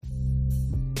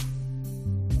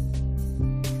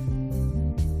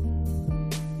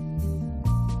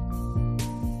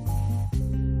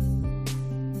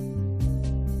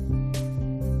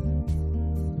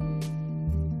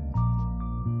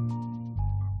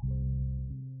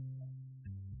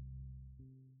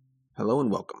Hello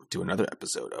and welcome to another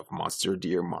episode of Monster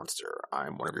Dear Monster.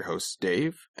 I'm one of your hosts,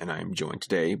 Dave, and I'm joined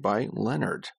today by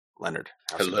Leonard. Leonard,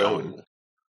 how's it going?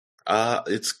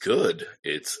 It's good.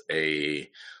 It's a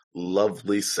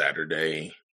lovely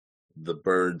Saturday. The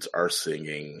birds are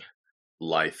singing.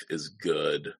 Life is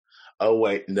good. Oh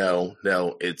wait, no,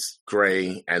 it's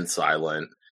gray and silent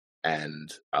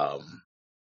and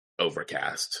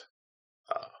overcast.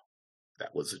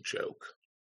 That was a joke.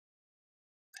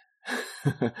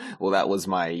 Well, that was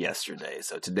my yesterday,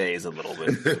 so today is there's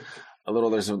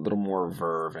a little more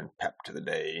verve and pep to the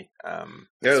day,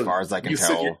 as far as I can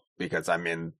tell, because I'm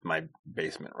in my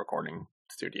basement recording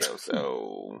studio,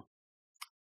 so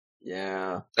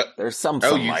yeah, there's some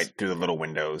sunlight through the little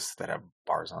windows that have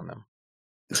bars on them.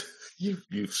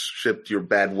 You've shipped your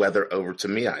bad weather over to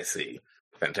me, I see.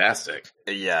 Fantastic.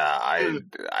 Yeah,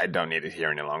 I don't need it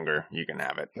here any longer. You can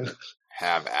have it.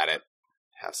 Have at it.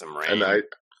 Have some rain. And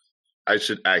I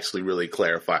should actually really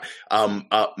clarify.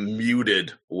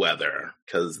 Muted weather,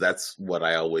 because that's what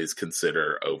I always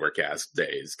consider overcast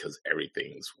days, because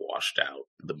everything's washed out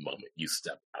the moment you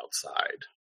step outside.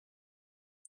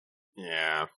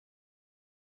 Yeah.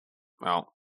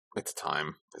 Well, it's a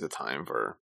time. It's a time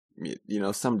for,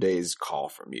 some days call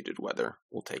for muted weather.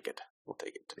 We'll take it. We'll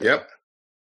take it today. Yep.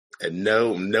 And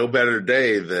no better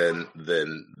day than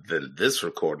this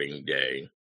recording day.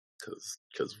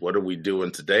 Because what are we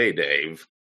doing today, Dave?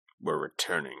 We're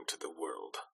returning to the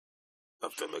world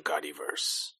of the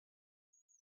Legativerse.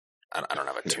 I don't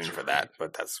have a tune for that,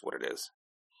 but that's what it is.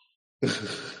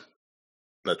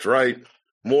 That's right.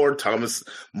 More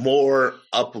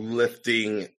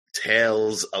uplifting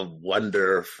tales of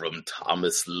wonder from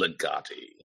Thomas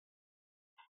Legati.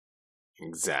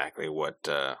 Exactly what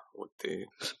the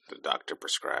doctor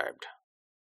prescribed.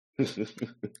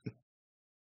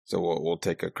 So we'll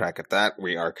take a crack at that.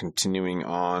 We are continuing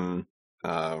on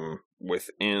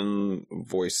within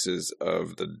Voices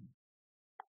of the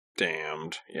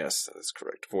Damned. Yes, that is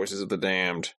correct. Voices of the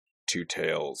Damned, Two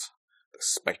Tales, The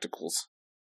Spectacles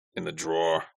in the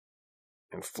Drawer,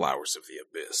 and Flowers of the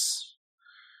Abyss.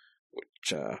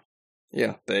 Which,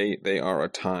 they are a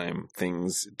time.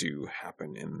 Things do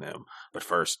happen in them. But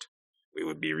first, we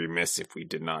would be remiss if we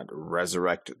did not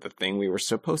resurrect the thing we were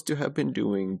supposed to have been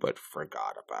doing but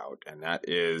forgot about, and that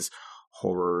is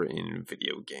horror in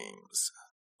video games.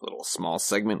 A little small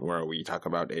segment where we talk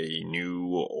about a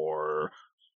new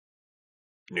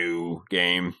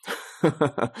game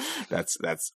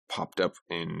that's popped up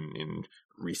in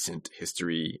recent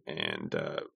history and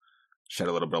shed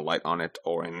a little bit of light on it,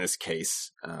 or in this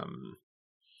case,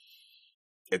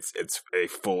 it's a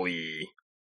fully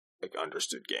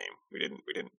understood game. We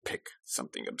didn't pick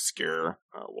something obscure.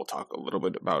 We'll talk a little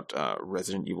bit about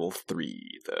Resident Evil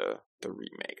 3, the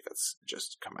remake that's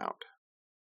just come out.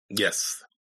 Yes,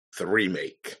 the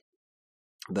remake.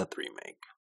 The remake.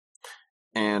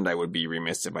 And I would be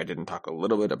remiss if I didn't talk a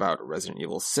little bit about Resident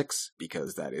Evil 6,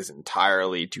 because that is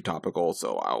entirely too topical,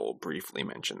 so I will briefly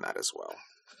mention that as well.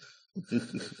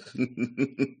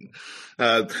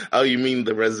 You mean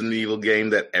the Resident Evil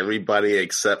game that everybody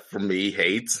except for me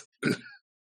hates?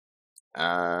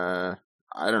 I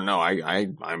don't know.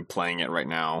 I'm playing it right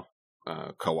now,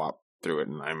 co-op through it,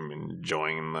 and I'm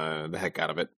enjoying the heck out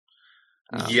of it.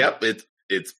 Yep,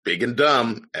 it's big and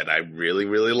dumb, and I really,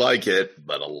 really like it,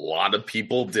 but a lot of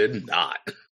people did not.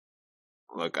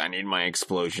 Look, I need my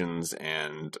explosions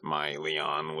and my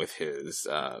Leon with his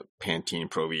Pantene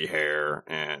Pro V hair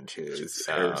and his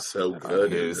hair is so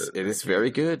good. It is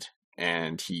very good,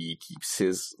 and he keeps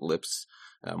his lips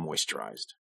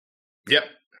moisturized. Yep.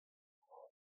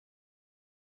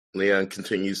 Leon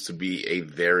continues to be a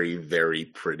very, very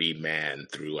pretty man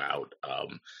throughout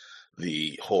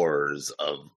the horrors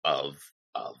of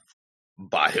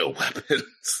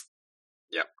bioweapons.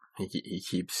 Yep, he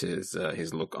keeps his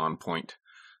look on point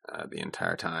the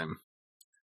entire time.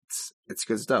 It's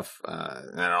good stuff,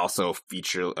 and it also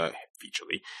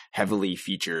heavily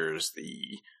features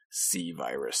the C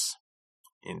virus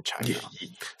in China.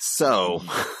 So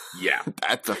yeah,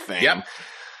 that's a thing. Yep.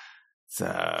 It's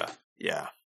yeah.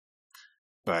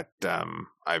 But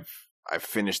I've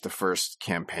finished the first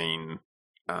campaign,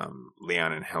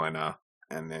 Leon and Helena,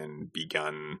 and then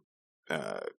begun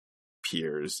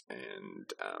Piers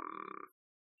and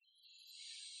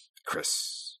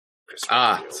Chris.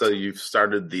 So you've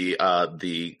started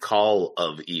the Call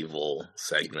of Evil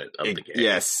segment of the game.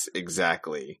 Yes,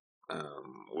 exactly.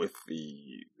 With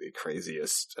the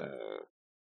craziest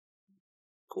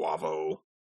Guavo.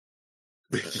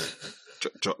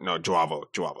 Joavo.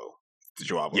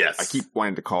 Joavo. Yes. I keep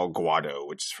wanting to call Guado,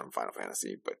 which is from Final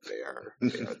Fantasy, but they are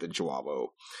the Joavo.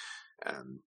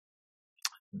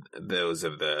 those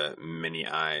of the many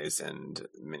eyes and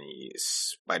many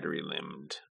spidery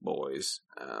limbed boys.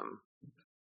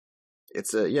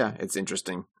 It's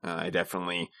interesting. I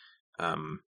definitely,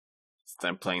 I'm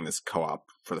playing this co-op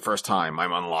for the first time.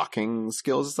 I'm unlocking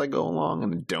skills as I go along,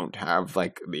 and don't have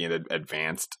like the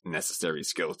advanced necessary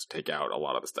skills to take out a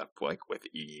lot of the stuff like with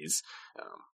ease.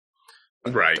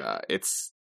 Right.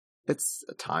 It's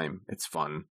a time. It's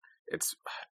fun. It's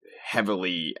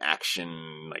heavily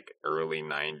action, like early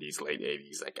 90s, late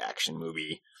 80s, like action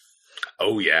movie.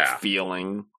 Oh yeah.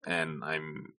 Feeling, and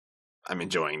I'm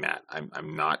enjoying that.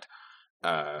 I'm not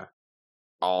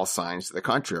all signs to the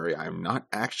contrary. I'm not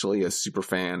actually a super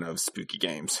fan of spooky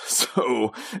games.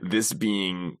 So this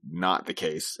being not the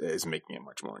case is making it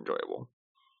much more enjoyable.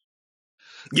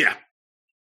 Yeah.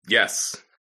 Yes.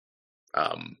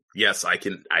 Yes, I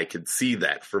can see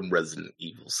that from Resident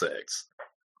Evil 6.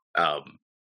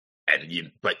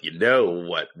 But you know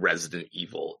what Resident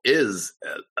Evil is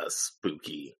a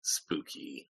spooky,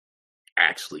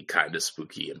 actually kind of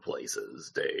spooky in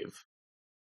places, Dave.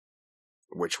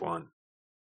 Which one?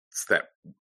 It's that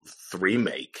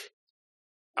remake.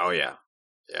 Oh yeah.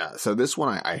 Yeah. So this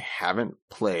one I haven't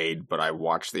played, but I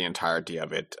watched the entirety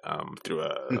of it through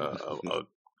a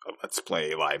Let's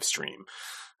Play live stream.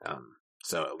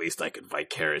 So at least I could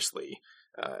vicariously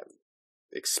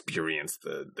experience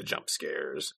the jump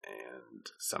scares and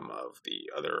some of the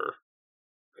other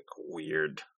like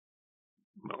weird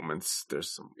moments.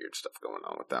 There's some weird stuff going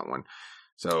on with that one.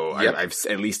 So yep. I've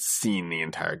at least seen the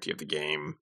entirety of the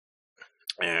game,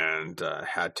 and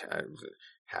had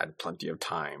plenty of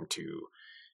time to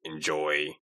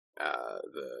enjoy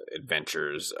the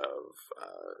adventures of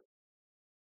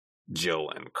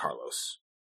Jill and Carlos.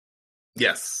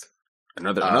 Yes.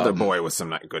 Another boy with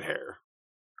some good hair.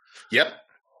 Yep.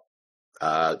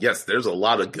 Yes, there's a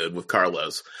lot of good with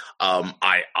Carlos.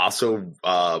 I also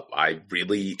I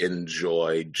really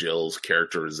enjoy Jill's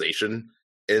characterization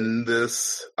in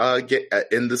this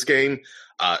game.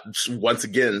 Once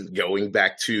again, going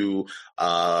back to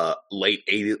late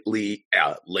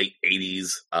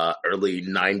 80s, early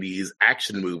 90s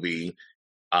action movie,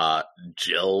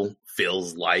 Jill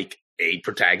feels like a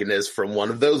protagonist from one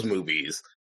of those movies.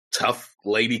 Tough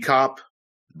lady cop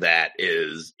that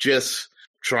is just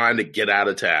trying to get out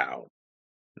of town.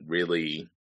 Really,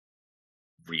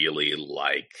 really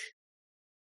like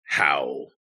how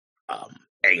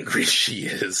angry she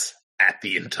is at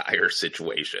the entire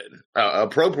situation.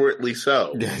 Appropriately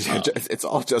so. It's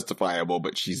all justifiable,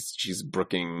 but she's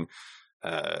brooking.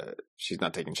 She's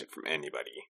not taking shit from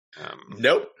anybody.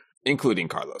 Nope, including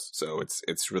Carlos. So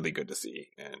it's really good to see,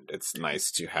 and it's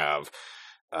nice to have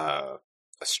a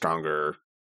stronger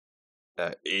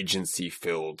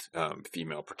agency-filled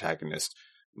female protagonist.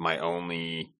 My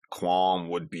only qualm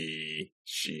would be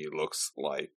she looks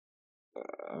like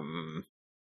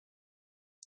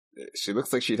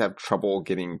she'd have trouble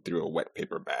getting through a wet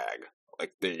paper bag.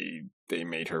 Like they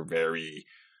made her very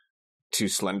too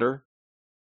slender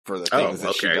for the things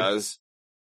that she does.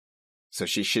 So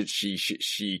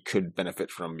she could benefit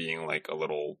from being like a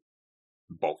little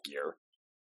bulkier.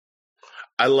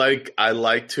 I like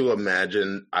to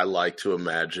imagine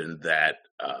that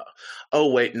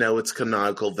oh wait, no, it's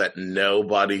canonical that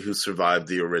nobody who survived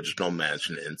the original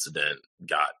mansion incident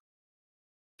got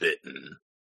bitten.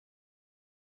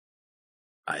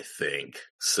 I think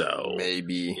so.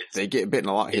 Maybe they get bitten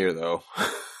a lot here, though.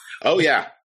 Oh yeah.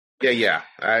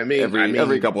 I mean,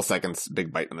 every couple seconds,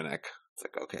 big bite in the neck. It's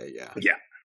like, okay, yeah.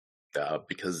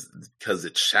 Because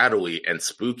it's shadowy and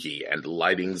spooky, and the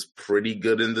lighting's pretty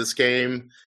good in this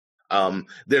game.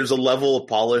 There's a level of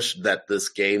polish that this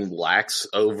game lacks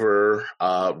over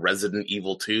Resident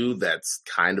Evil 2 that's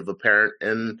kind of apparent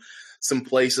in some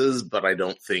places, but I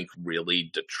don't think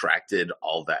really detracted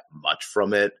all that much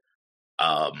from it.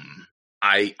 I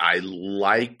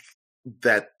like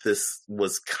that this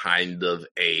was kind of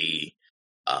a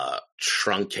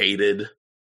truncated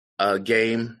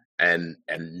game and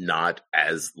not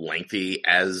as lengthy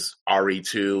as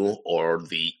RE2 or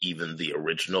even the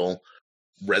original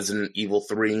Resident Evil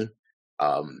 3.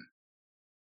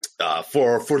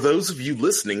 For those of you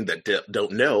listening that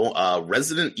don't know,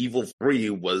 Resident Evil 3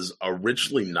 was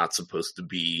originally not supposed to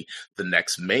be the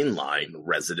next mainline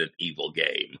Resident Evil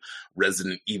game.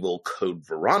 Resident Evil Code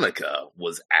Veronica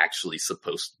was actually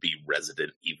supposed to be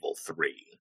Resident Evil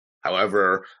 3.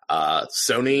 However,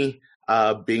 Sony,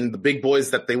 being the big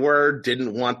boys that they were,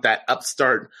 didn't want that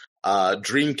upstart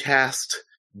Dreamcast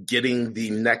getting the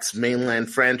next mainland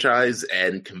franchise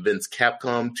and convinced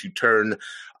Capcom to turn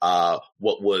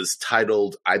what was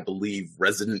titled, I believe,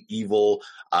 Resident Evil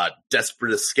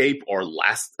Desperate Escape or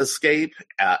Last Escape,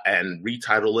 and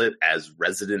retitle it as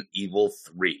Resident Evil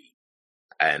 3.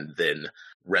 And then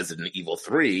Resident Evil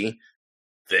 3,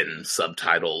 then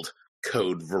subtitled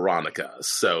Code Veronica.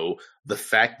 So the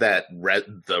fact that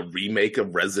the remake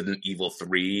of Resident Evil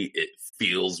 3, it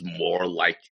feels more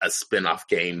like a spin-off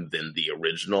game than the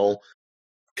original,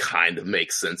 kind of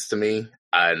makes sense to me.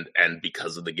 And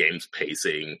because of the game's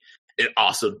pacing, it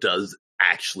also does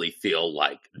actually feel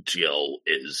like Jill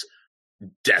is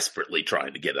desperately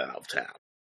trying to get out of town.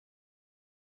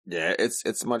 Yeah,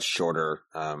 it's much shorter.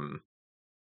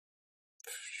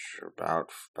 About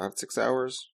 6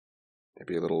 hours,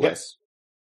 maybe a little less.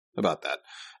 About that.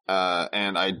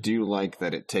 And I do like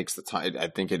that it takes the time. I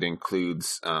think it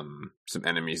includes some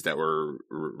enemies that were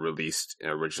released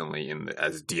originally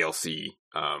as DLC.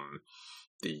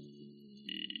 The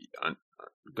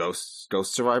Ghost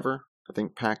Survivor, I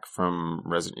think, pack from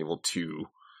Resident Evil 2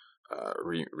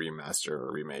 remaster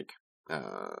or remake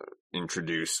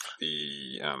introduced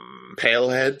the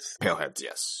Paleheads? Paleheads,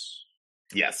 yes.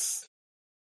 Yes.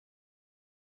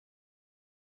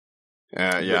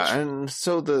 Yeah, and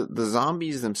so the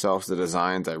zombies themselves, the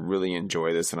designs, I really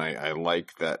enjoy this, and I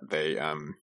like that they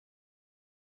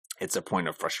it's a point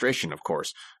of frustration, of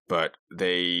course, but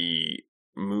they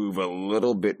move a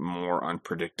little bit more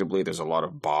unpredictably. There's a lot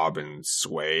of bob and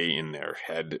sway in their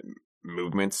head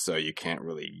movements, so you can't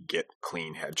really get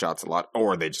clean headshots a lot,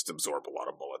 or they just absorb a lot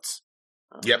of bullets.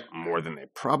 More than they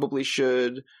probably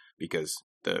should, because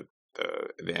the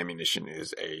ammunition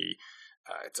is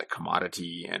it's a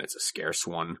commodity and it's a scarce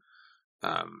one.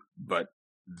 But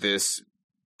this,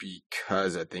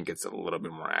 because I think it's a little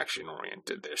bit more action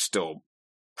oriented, they're still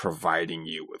providing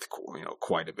you with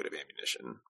quite a bit of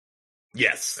ammunition.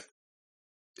 Yes.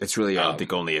 It's really, I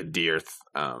think, only a dearth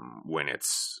when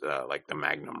it's like the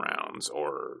Magnum rounds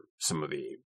or some of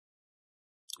the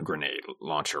grenade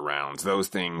launcher rounds. Those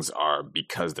things are,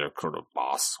 because they're sort of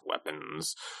boss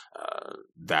weapons,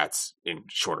 that's in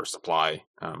shorter supply,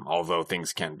 although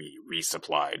things can be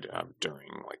resupplied during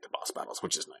like the boss battles,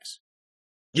 which is nice.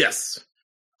 Yes.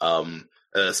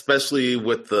 Especially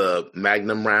with the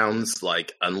Magnum rounds,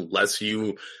 like unless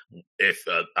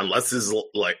it's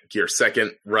like your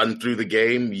second run through the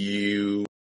game, you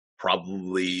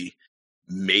probably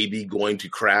maybe going to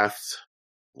craft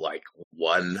like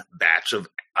one batch of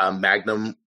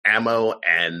Magnum ammo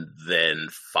and then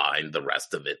find the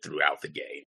rest of it throughout the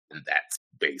game. And that's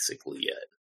basically it.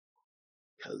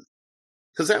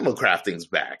 Because ammo crafting's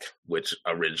back, which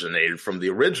originated from the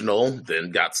original,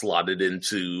 then got slotted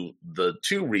into the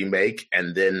 2 remake,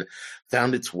 and then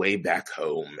found its way back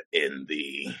home in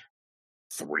the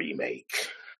 3 remake.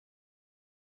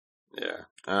 Yeah.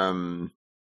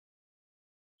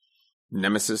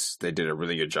 Nemesis, they did a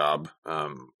really good job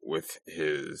with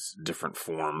his different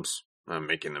forms,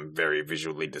 making them very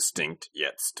visually distinct,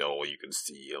 yet still you can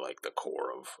see like the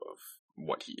core of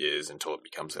what he is until it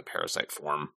becomes a parasite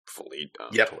form fully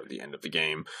toward the end of the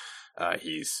game.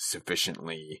 He's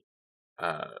sufficiently,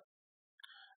 I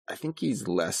think he's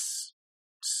less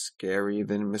scary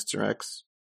than Mr. X.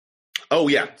 Oh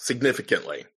yeah,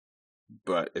 significantly.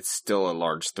 But it's still a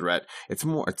large threat.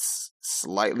 It's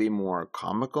slightly more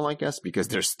comical, I guess, because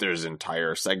there's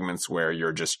entire segments where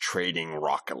you're just trading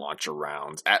rocket launcher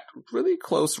rounds at really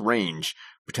close range,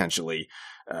 potentially,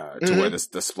 to where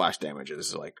the splash damage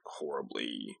is like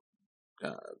horribly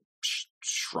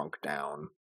shrunk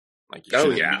down. Like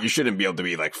you shouldn't be able to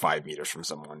be like 5 meters from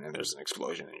someone and there's an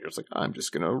explosion and you're just like, I'm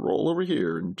just gonna roll over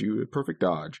here and do a perfect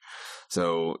dodge.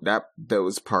 So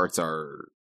those parts are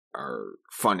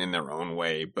fun in their own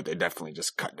way, but they definitely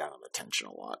just cut down on the tension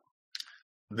a lot.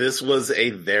 This was a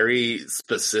very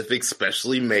specific,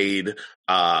 specially made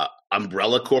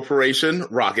Umbrella Corporation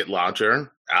rocket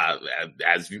launcher,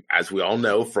 as we all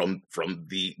know from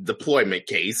the deployment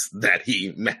case that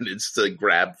he managed to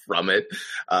grab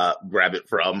it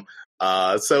from.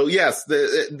 So yes,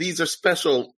 these are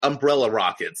special Umbrella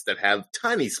rockets that have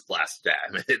tiny splash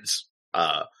damage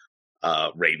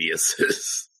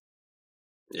radiuses.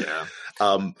 Yeah.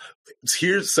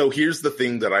 Here's the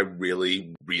thing that I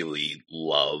really, really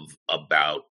love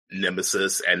about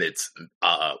Nemesis and its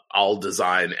all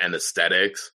design and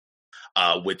aesthetics,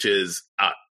 which is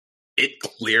it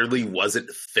clearly wasn't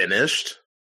finished,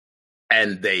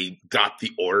 and they got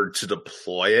the order to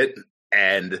deploy it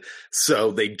And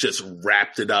so they just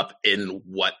wrapped it up in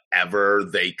whatever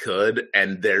they could.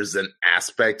 And there's an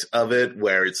aspect of it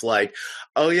where it's like,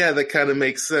 oh yeah, that kind of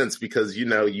makes sense because, you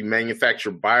know, you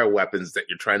manufacture bioweapons that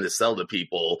you're trying to sell to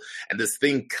people. And this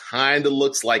thing kind of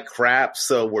looks like crap.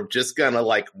 So we're just going to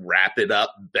like wrap it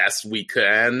up best we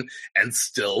can and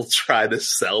still try to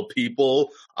sell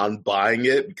people on buying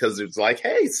it because it's like,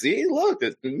 hey, see, look,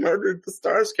 it murdered the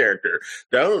Stars character.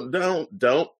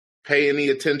 Don't pay any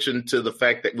attention to the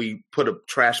fact that we put a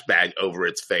trash bag over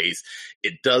its face.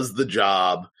 It does the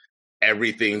job.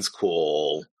 Everything's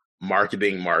cool.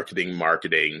 Marketing,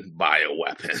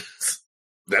 bioweapons.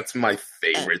 That's my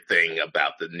favorite thing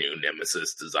about the new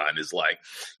Nemesis design is like,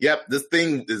 yep, this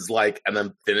thing is like an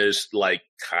unfinished, like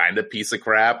kind of piece of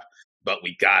crap, but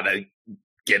we gotta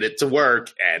get it to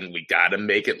work and we gotta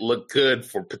make it look good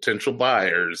for potential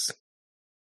buyers.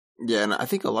 Yeah, and I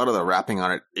think a lot of the wrapping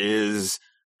on it is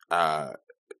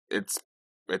it's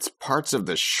parts of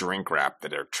the shrink wrap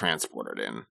that are transported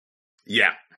in.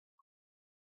 Yeah.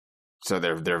 So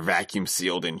they're vacuum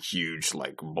sealed in huge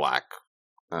like black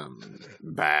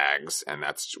bags, and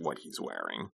that's what he's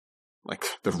wearing. Like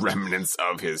the remnants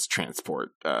of his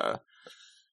transport bag.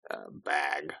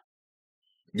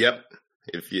 Yep.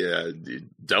 If you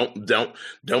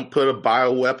don't put a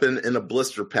bioweapon in a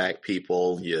blister pack,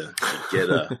 people, you get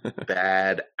a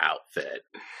bad outfit.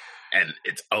 And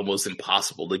it's almost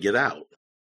impossible to get out.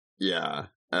 Yeah.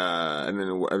 And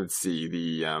then let's see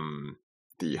the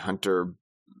Hunter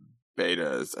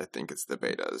betas. I think it's the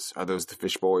betas. Are those the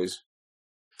fish boys?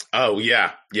 Oh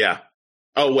yeah.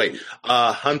 Oh wait,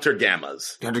 Hunter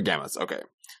Gammas. Hunter Gammas. Okay.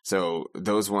 So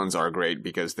those ones are great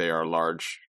because they are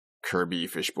large Kirby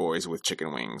fish boys with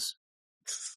chicken wings.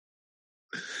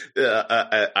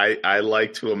 I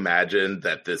like to imagine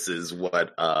that this is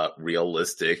what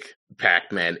realistic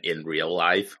Pac-Man in real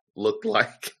life looked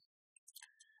like.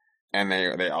 And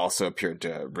they also appeared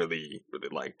to really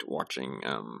liked watching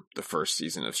the first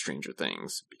season of Stranger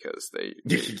Things because they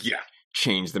yeah,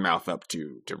 changed the mouth up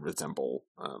to resemble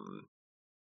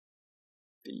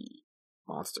the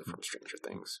monster from Stranger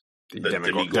Things. The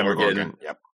Demogorgon.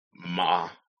 Yep.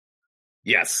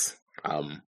 Yes.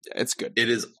 It's good. It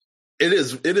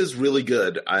is really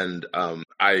good, and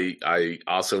I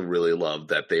also really love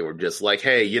that they were just like,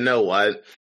 hey, you know what?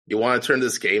 You want to turn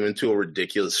this game into a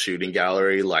ridiculous shooting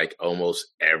gallery, like almost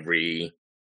every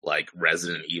like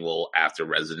Resident Evil after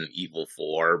Resident Evil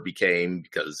 4 became,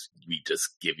 because we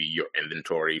just give you your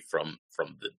inventory from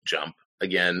the jump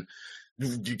again.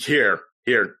 Here,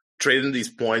 trade in these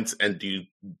points and do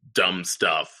dumb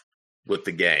stuff with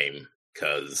the game,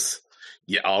 because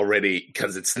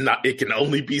it can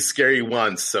only be scary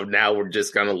once, so now we're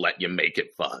just gonna let you make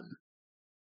it fun.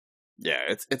 Yeah,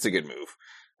 it's a good move.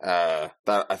 I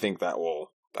think that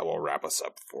will wrap us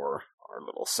up for our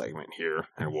little segment here,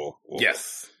 and we'll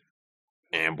yes,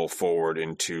 amble forward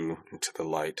into the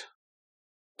light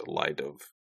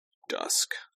of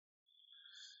dusk.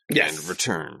 Yes, and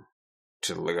return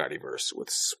to the Legativerse with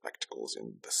spectacles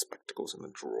in the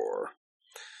drawer,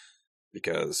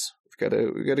 because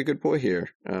we've got a good boy here,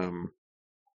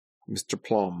 Mr.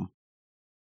 Plum.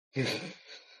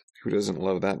 Who doesn't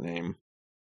love that name?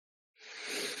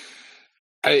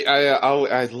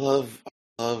 I love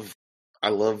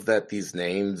that these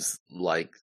names,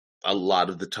 like a lot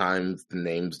of the times the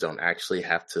names don't actually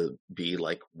have to be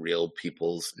like real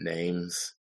people's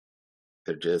names.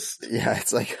 They're just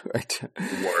it's like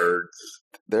words.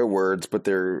 They're words, but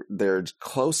they're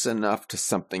close enough to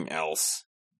something else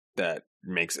that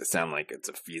makes it sound like it's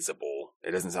feasible.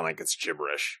 It doesn't sound like it's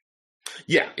gibberish.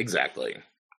 Yeah, exactly.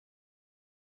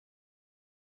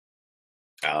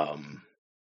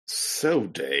 So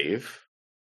Dave,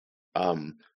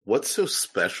 what's so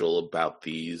special about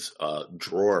these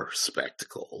drawer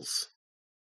spectacles?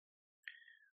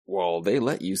 Well, they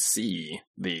let you see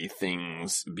the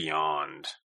things beyond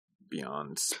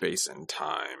space and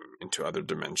time, into other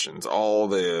dimensions, all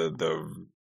the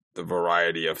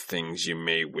variety of things you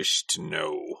may wish to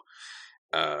know,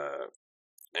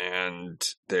 and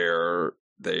they're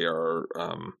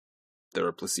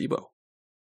a placebo.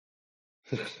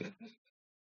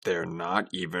 They're not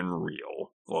even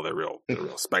real. Well, they're real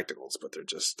spectacles, but they're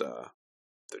just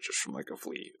from like a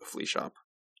flea shop,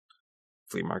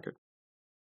 flea market.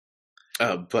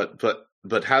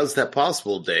 But how's that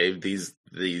possible, Dave? These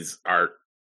are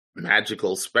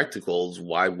magical spectacles.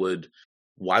 Why would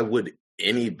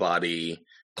anybody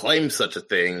claim such a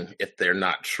thing if they're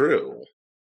not true?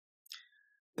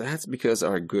 That's because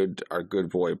our good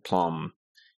boy Plum,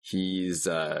 he's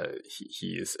a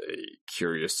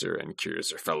curiouser and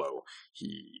curiouser fellow.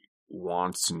 He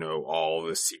wants to know all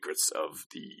the secrets of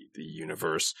the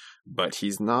universe, but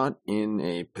he's not in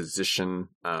a position,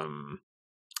 I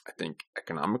think,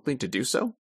 economically to do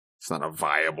so. It's not a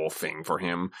viable thing for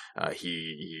him.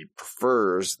 He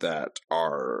prefers that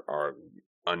our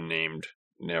unnamed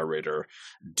narrator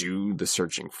do the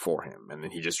searching for him, and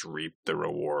then he just reap the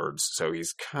rewards. So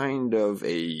he's kind of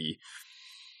a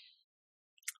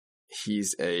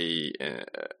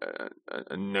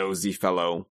nosy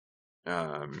fellow.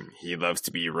 He loves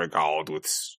to be regaled with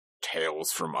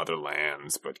tales from other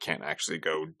lands, but can't actually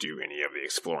go do any of the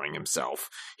exploring himself.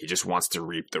 He just wants to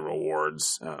reap the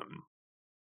rewards,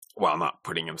 while not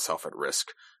putting himself at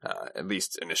risk, at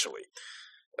least initially.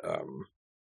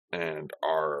 And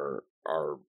our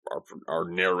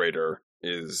narrator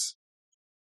is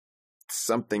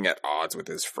something at odds with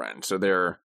his friend. So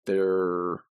they're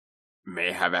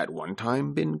may have at one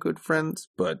time been good friends,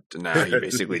 but now he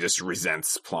basically just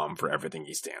resents Plum for everything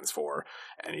he stands for,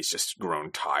 and he's just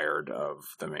grown tired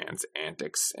of the man's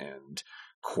antics and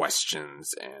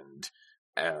questions,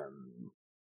 and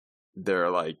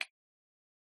they're like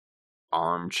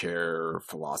armchair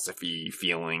philosophy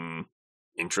feeling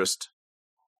interest.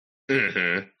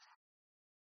 Mm-hmm.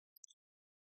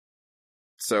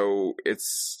 So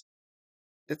it's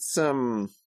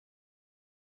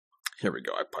here we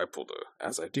go. I pulled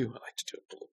as I do, I like to do a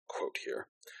little quote here.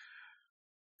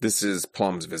 This is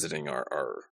Plum's visiting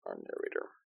our narrator.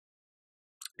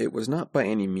 It was not by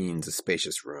any means a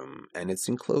spacious room, and its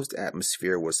enclosed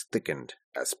atmosphere was thickened,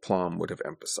 as Plum would have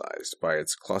emphasized, by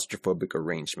its claustrophobic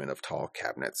arrangement of tall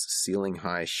cabinets,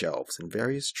 ceiling-high shelves, and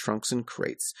various trunks and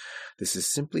crates. This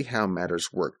is simply how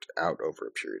matters worked out over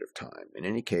a period of time. In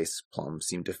any case, Plum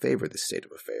seemed to favor this state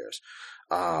of affairs.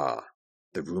 Ah,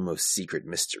 the room of secret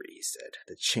mystery, he said,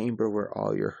 the chamber where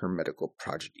all your hermetical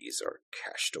prodigies are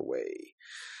cached away.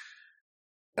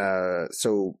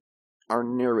 So our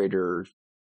narrator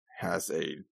has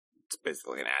it's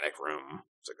basically an attic room.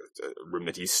 It's like a room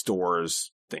that he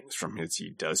stores things from.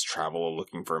 He does travel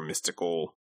looking for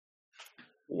mystical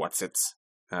whatsits.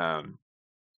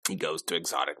 He goes to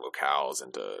exotic locales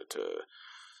and to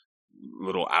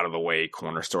little out of the way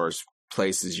corner stores,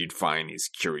 places you'd find these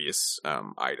curious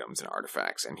items and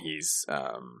artifacts, and he's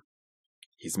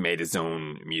made his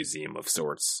own museum of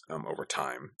sorts over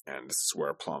time, and this is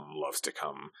where Plum loves to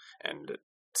come and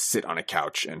sit on a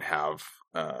couch and have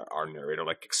our narrator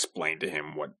explain to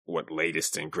him what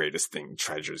latest and greatest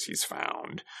treasures he's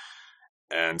found.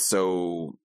 And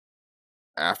so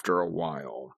after a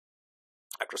while,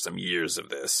 after some years of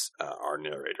this, our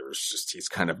narrator is he's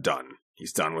kind of done.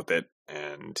 He's done with it,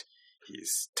 and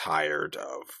he's tired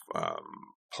of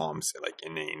Plum's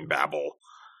inane babble,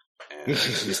 and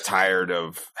he's tired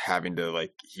of having to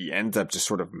he ends up just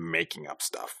sort of making up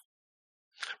stuff.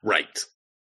 Right.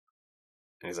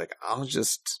 And he's like,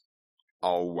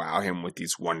 I'll wow him with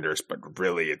these wonders, but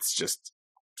really it's just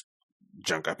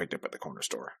junk I picked up at the corner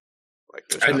store.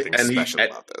 There's nothing special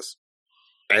about this.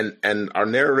 And our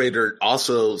narrator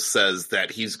also says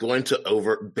that he's going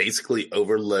to basically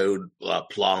overload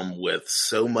Plum with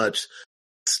so much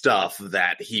stuff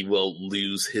that he will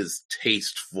lose his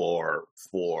taste for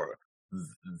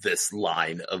this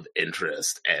line of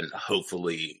interest and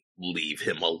hopefully leave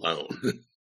him alone.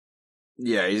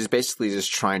 Yeah, he's basically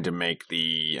just trying to make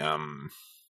the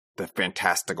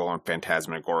fantastical and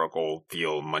phantasmagorical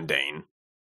feel mundane.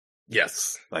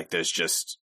 Yes. There's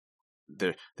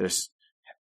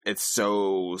it's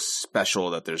so special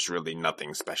that there's really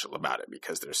nothing special about it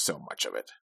because there's so much of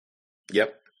it.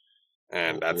 Yep.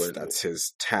 And that's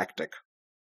his tactic.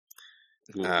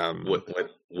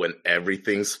 When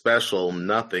everything's special,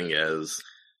 nothing is.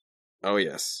 Oh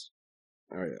yes.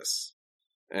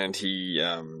 And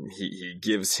he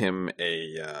gives him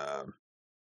a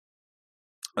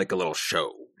little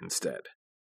show instead.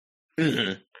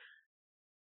 Mm-hmm.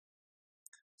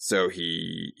 So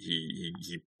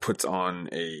he puts on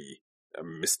a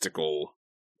mystical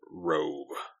robe,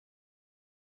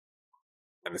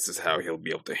 and this is how he'll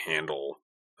be able to handle.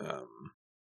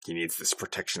 He needs this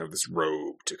protection of this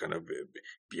robe to kind of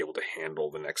be able to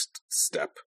handle the next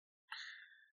step.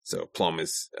 So Plum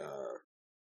is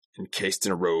encased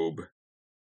in a robe,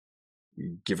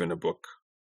 given a book,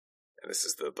 and this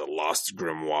is the Lost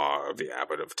Grimoire of the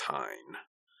Abbot of Tyne.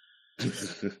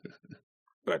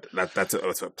 But that's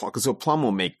what Plum. So Plum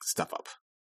will make stuff up,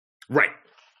 right?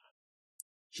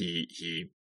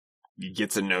 He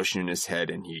gets a notion in his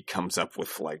head, and he comes up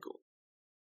with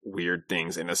weird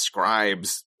things and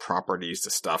ascribes properties to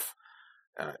stuff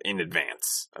in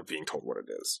advance of being told what it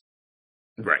is.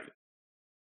 Right.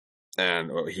 And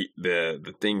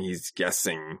the thing he's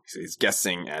guessing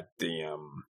at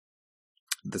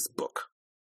this book.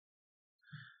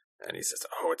 And he says,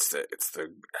 "Oh, it's the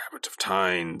Abbot of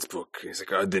Tyne's book." He's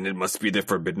like, "Oh, then it must be the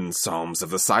Forbidden Psalms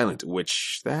of the Silent,"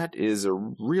 which that is a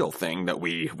real thing that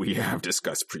we have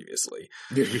discussed previously.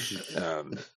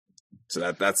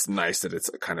 So that's nice that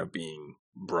it's kind of being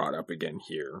brought up again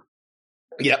here.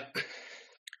 Yep.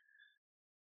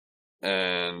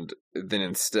 And then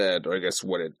instead, or I guess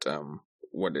what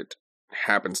it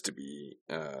happens to be,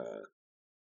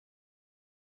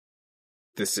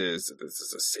 this is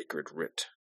a sacred writ.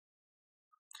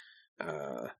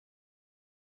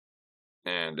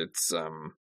 And it's, I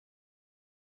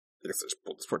guess I just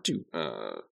pulled this part too.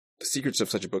 The secrets of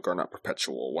such a book are not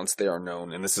perpetual. Once they are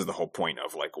known, and this is the whole point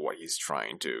of like what he's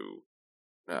trying to,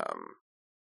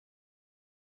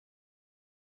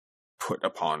 put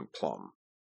upon Plum.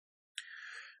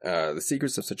 The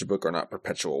secrets of such a book are not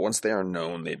perpetual. Once they are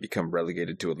known, they become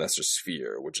relegated to a lesser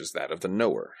sphere, which is that of the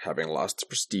knower. Having lost the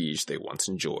prestige they once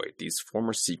enjoyed, these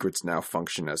former secrets now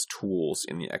function as tools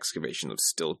in the excavation of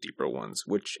still deeper ones,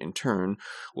 which, in turn,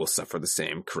 will suffer the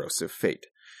same corrosive fate.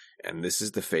 And this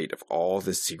is the fate of all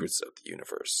the secrets of the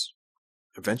universe.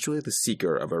 Eventually, the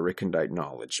seeker of a recondite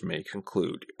knowledge may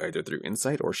conclude, either through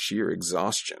insight or sheer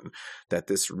exhaustion, that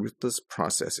this ruthless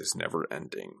process is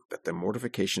never-ending, that the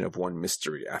mortification of one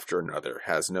mystery after another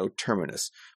has no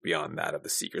terminus beyond that of the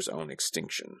seeker's own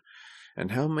extinction.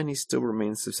 And how many still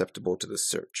remain susceptible to the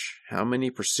search? How many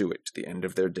pursue it to the end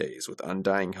of their days with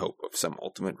undying hope of some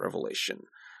ultimate revelation?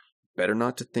 Better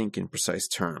not to think in precise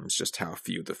terms just how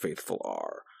few the faithful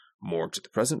are. More to the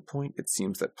present point, it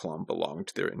seems that Plum belonged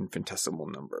to their infinitesimal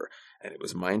number, and it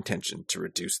was my intention to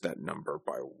reduce that number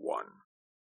by 1.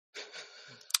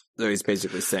 So he's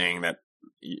basically saying that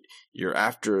you're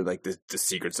after like the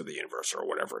secrets of the universe or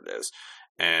whatever it is,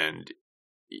 and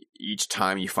each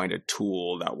time you find a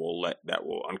tool that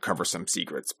will uncover some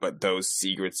secrets, but those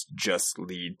secrets just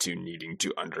lead to needing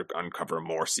to uncover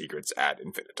more secrets ad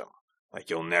infinitum. Like,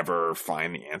 you'll never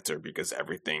find the answer because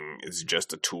everything is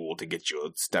just a tool to get you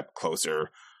a step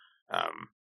closer, and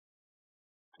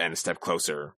a step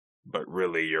closer, but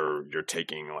really you're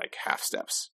taking, like, half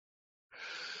steps.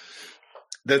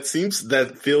 That feels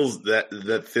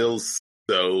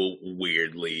so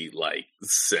weirdly, like,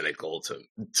 cynical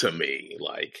to me.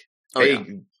 Like,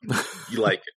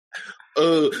 like,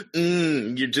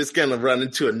 you're just gonna run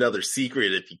into another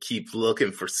secret if you keep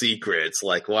looking for secrets.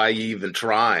 Like, why are you even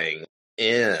trying?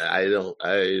 You're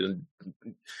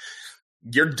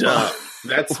dumb.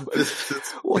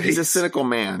 Well, he's a cynical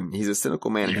man. Yes.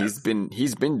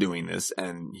 He's been doing this,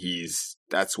 and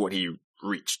that's what he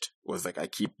reached. Was like, I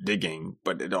keep digging,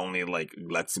 but it only like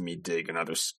lets me dig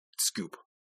another scoop,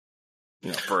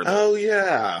 further. Oh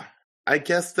yeah, I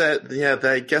guess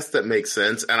that makes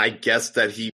sense, and I guess that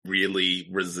he really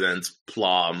resents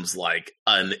Plum's like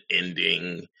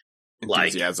unending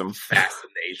enthusiasm,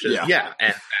 fascination,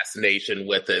 and fascination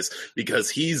with this,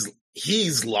 because he's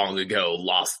long ago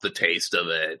lost the taste of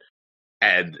it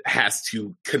and has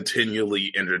to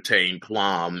continually entertain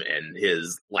Plum and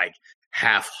his like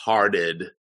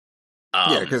half-hearted.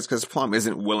 Because Plum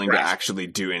isn't willing to actually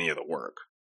do any of the work.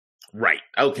 Right.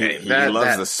 Okay. He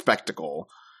loves the spectacle,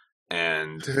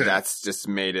 and that's just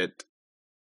made it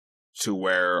to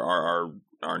where our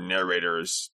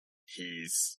narrators,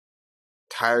 he's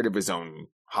tired of his own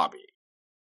hobby.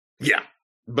 Yeah,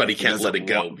 but he can't let it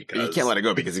go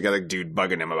because he got a dude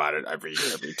bugging him about it every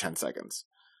 10 seconds.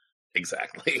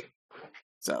 Exactly.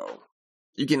 So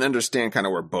you can understand kind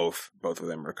of where both of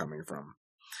them are coming from.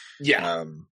 Yeah.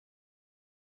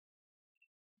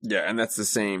 And that's the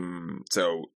same.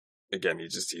 So again, he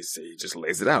just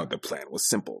lays it out. The plan was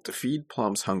simple: to feed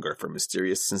Plum's hunger for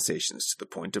mysterious sensations to the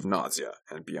point of nausea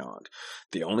and beyond.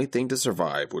 The only thing to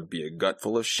survive would be a gut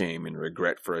full of shame and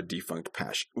regret for a defunct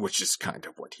passion, which is kind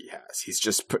of what he has. He's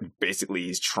just basically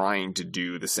he's trying to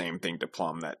do the same thing to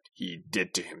Plum that he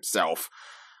did to himself,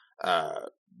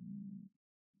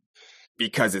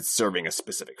 because it's serving a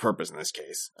specific purpose in this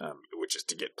case, which is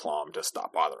to get Plum to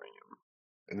stop bothering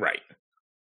him. Right.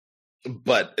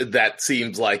 But that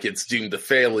seems like it's doomed to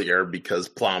failure because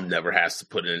Plum never has to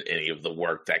put in any of the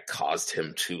work that caused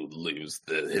him to lose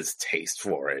his taste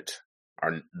for it.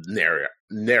 Our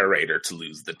narrator to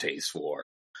lose the taste for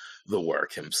the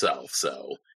work himself.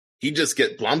 So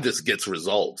Plum just gets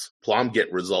results. Plum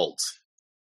get results.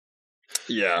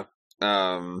 Yeah.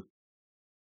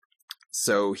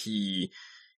 So he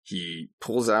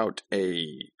pulls out a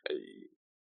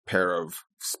pair of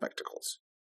spectacles.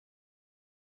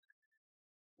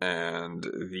 And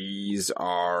these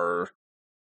are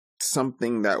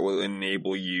something that will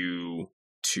enable you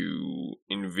to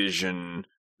envision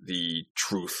the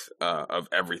truth of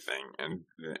everything, and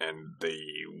the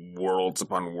worlds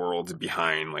upon worlds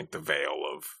behind like the veil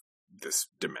of this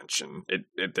dimension.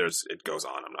 It goes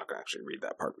on. I'm not going to actually read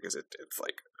that part because it's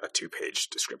like a 2-page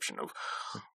description of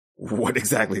what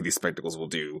exactly these spectacles will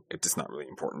do. It's not really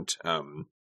important.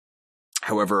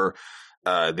 However,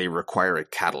 they require a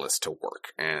catalyst to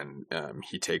work, and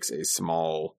he takes a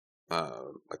small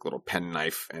like little pen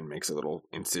knife and makes a little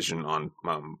incision on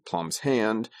Plum's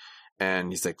hand,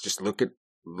 and he's like, just look at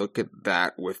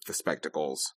that with the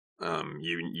spectacles.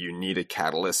 You need a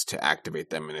catalyst to activate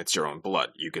them, and it's your own blood.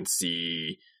 You can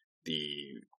see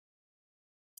the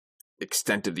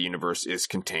extent of the universe is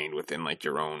contained within like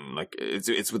your own, like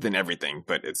it's within everything,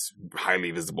 but it's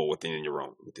highly visible within your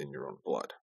own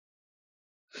blood.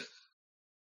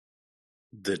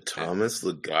 Did Thomas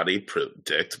Ligotti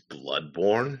predict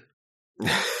Bloodborne?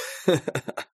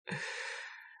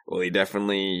 Well,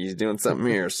 he's doing something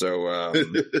here. So,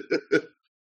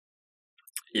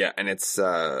 yeah, and it's,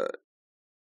 yeah,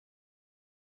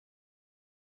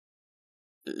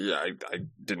 I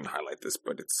didn't highlight this,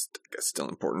 but it's, I guess, still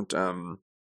important.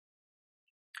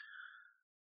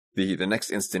 The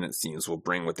next instant, it seems, will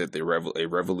bring with it a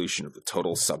revolution of the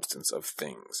total substance of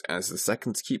things. As the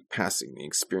seconds keep passing, the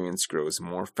experience grows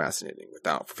more fascinating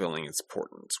without fulfilling its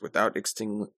importance, without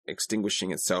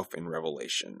extinguishing itself in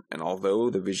revelation. And although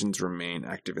the visions remain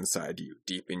active inside you,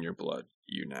 deep in your blood,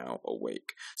 you now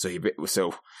awake. So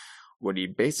what he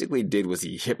basically did was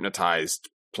he hypnotized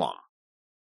Plum.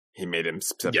 He made him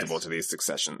susceptible to these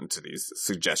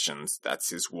suggestions. That's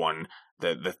his one.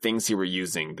 The things he were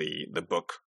using, the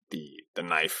book, the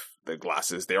knife, the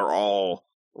glasses, they are all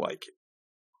like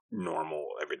normal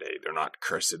everyday. They're not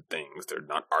cursed things. They're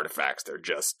not artifacts. They're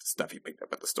just stuff he picked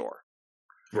up at the store.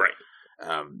 Right.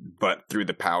 But through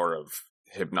the power of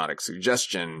hypnotic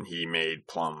suggestion, he made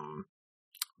Plum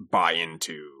buy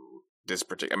into this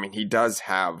particular. I mean, he does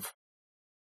have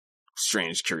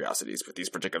strange curiosities, but these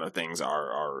particular things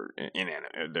are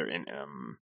inanimate.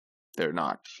 They're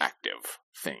not active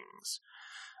things.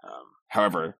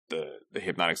 However, the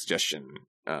hypnotic suggestion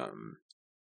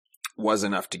was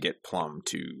enough to get Plum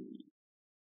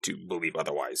to believe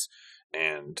otherwise,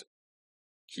 and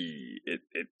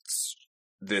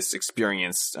this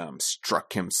experience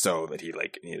struck him so that he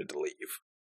like needed to leave.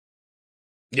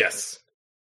 Yes.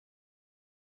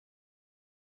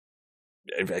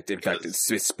 In fact, it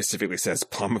specifically says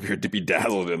Plum appeared to be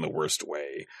dazzled in the worst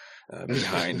way.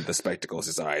 Behind the spectacles,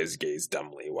 his eyes gazed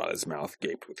dumbly, while his mouth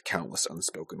gaped with countless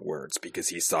unspoken words, because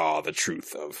he saw the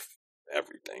truth of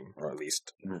everything, or at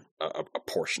least a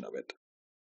portion of it.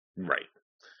 Right.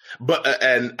 But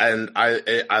and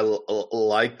I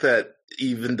like that,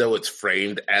 even though it's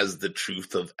framed as the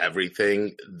truth of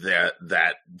everything,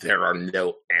 that there are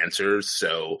no answers,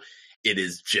 so it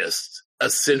is just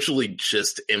essentially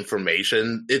just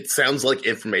information. It sounds like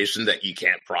information that you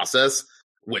can't process,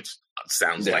 which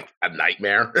sounds like a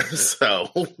nightmare. So,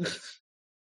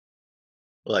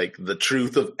 like, the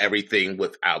truth of everything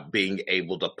without being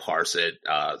able to parse it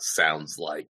sounds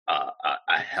like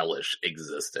a hellish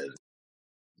existence.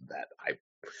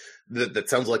 That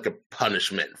sounds like a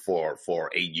punishment for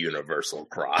a universal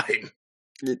crime.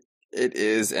 It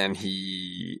is, and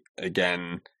he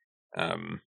again.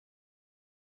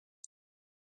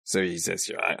 So he says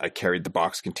here, I carried the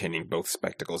box containing both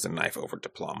spectacles and knife over to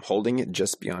Plum, holding it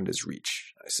just beyond his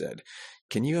reach. I said,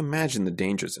 can you imagine the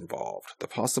dangers involved, the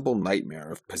possible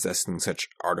nightmare of possessing such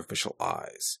artificial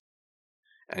eyes?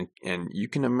 And you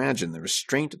can imagine the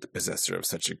restraint the possessor of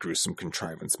such a gruesome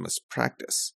contrivance must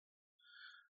practice.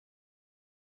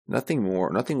 Nothing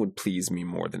would please me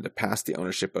more than to pass the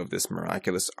ownership of this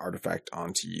miraculous artifact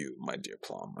on to you, my dear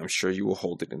Plum. I'm sure you will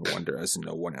hold it in wonder as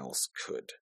no one else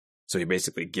could. So he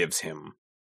basically gives him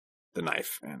the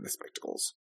knife and the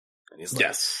spectacles. And he's like,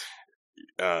 yes.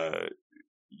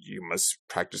 You must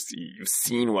practice. You've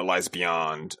seen what lies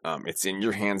beyond. It's in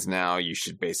your hands now. You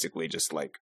should basically just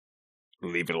like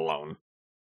leave it alone.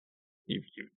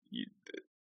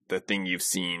 The thing you've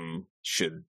seen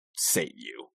should sate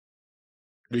you.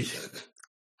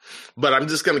 But I'm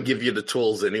just going to give you the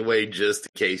tools anyway, just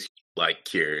in case you're like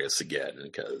curious again,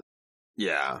 because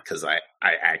I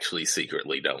actually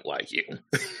secretly don't like you.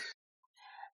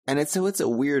 And it's a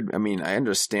weird, I mean, I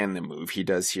understand the move he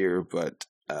does here, but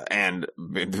and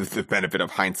the benefit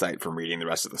of hindsight from reading the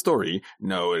rest of the story,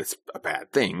 no, it's a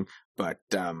bad thing, but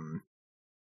yeah,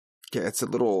 it's a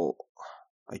little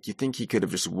like, you think he could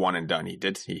have just one and done. He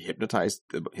hypnotized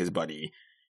his buddy,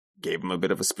 gave him a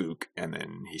bit of a spook, and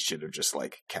then he should have just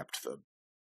like kept the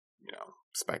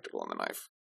spectacle and the knife.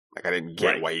 Like, I didn't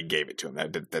get why he gave it to him.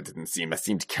 That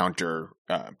seemed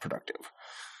counterproductive.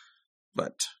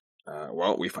 But,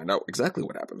 well, we find out exactly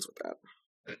what happens with that.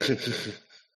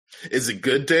 Is it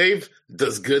good, Dave?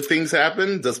 Does good things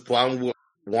happen? Does Plum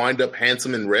wind up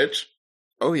handsome and rich?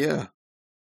 Oh, yeah.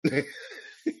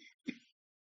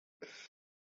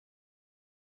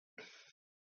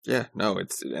 Yeah, no,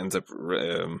 it ends up,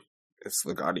 it's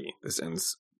Legati. This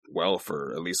ends well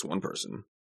for at least one person.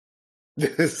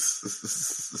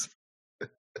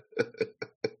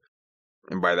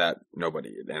 And by that, nobody.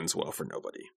 It ends well for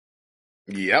nobody.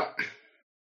 Yep.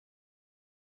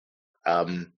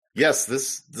 Yes,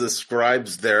 this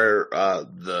describes their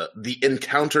the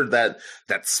encounter that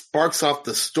sparks off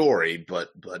the story, but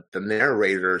the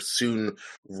narrator soon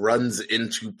runs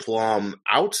into Plum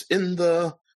out in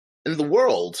the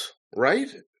world, right?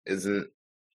 Isn't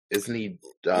he?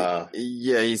 Yeah,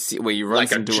 he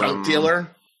runs like into a junk him,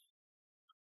 dealer.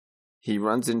 He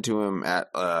runs into him at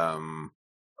a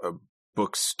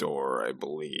bookstore, I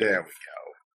believe. There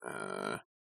we go.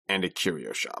 And a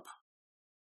curio shop.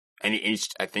 And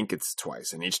I think it's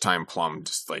twice. And each time Plum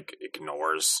just like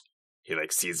ignores. He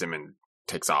like sees him and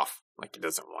takes off. Like he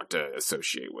doesn't want to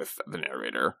associate with the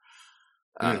narrator.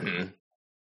 And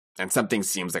something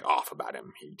seems like off about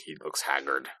him. He looks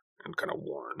haggard and kind of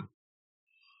worn.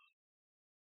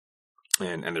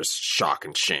 And there's shock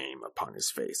and shame upon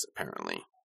his face, apparently.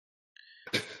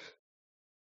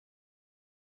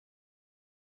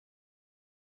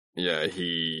 Yeah,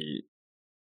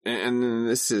 and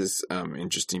this is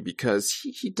interesting because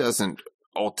he doesn't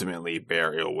ultimately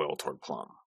bear ill will toward Plum.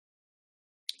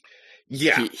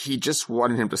 Yeah. He just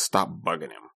wanted him to stop bugging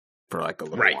him for like a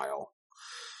little while.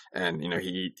 And,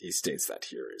 he states that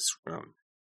here is,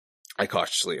 I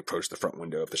cautiously approached the front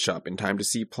window of the shop in time to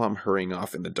see Plum hurrying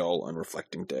off in the dull,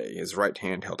 unreflecting day, his right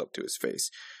hand held up to his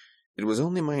face. It was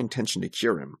only my intention to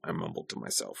cure him, I mumbled to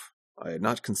myself. I had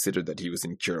not considered that he was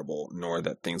incurable, nor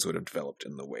that things would have developed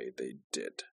in the way they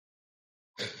did.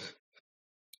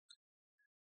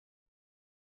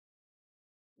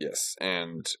 Yes,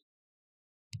 and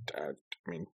I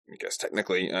guess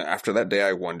technically, after that day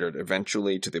I wondered,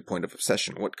 eventually to the point of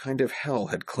obsession, what kind of hell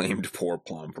had claimed poor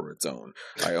Plum for its own.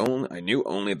 I knew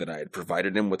only that I had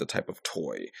provided him with a type of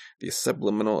toy, the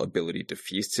subliminal ability to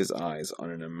feast his eyes on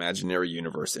an imaginary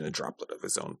universe in a droplet of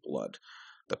his own blood.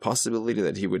 The possibility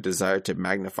that he would desire to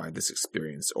magnify this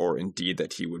experience, or indeed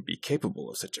that he would be capable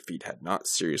of such a feat, had not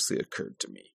seriously occurred to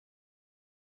me.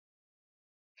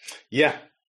 Yeah.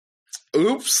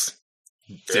 Oops.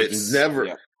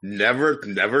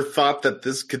 Never thought that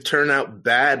this could turn out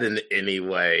bad in any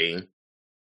way.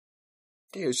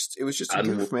 Yeah, it was just a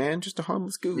goof, man. Just a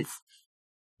harmless goof.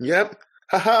 Yep.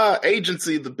 Haha,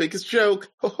 agency, the biggest joke.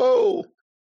 Ho ho.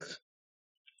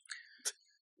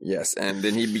 Yes, and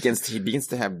then he begins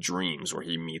to have dreams where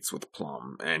he meets with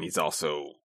Plum, and he's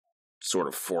also sort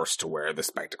of forced to wear the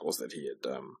spectacles that he had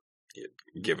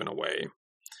given away.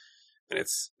 And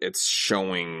it's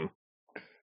showing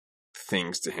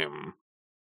things to him.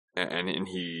 And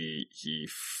he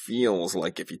feels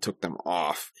like if he took them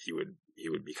off, he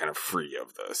would be kind of free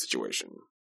of the situation.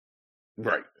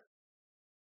 Right.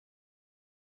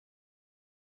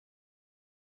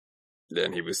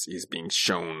 Then he's being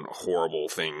shown horrible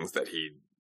things that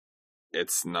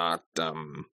it's not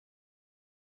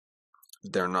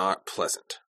they're not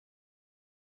pleasant.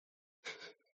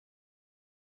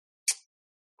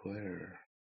 Where?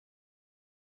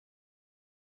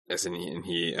 Yes, and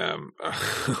he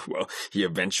well, he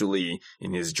eventually,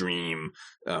 in his dream,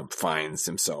 finds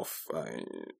himself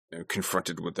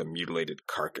confronted with a mutilated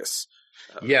carcass.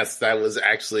 Yes, that was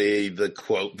actually the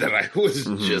quote that I was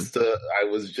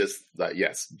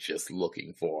just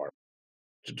looking for.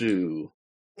 To do.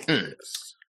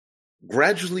 Yes.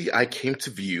 Gradually, I came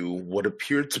to view what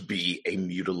appeared to be a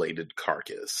mutilated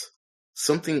carcass,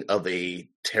 something of a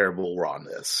terrible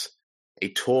rawness. A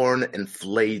torn and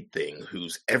flayed thing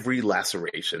whose every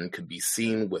laceration could be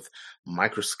seen with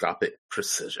microscopic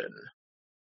precision.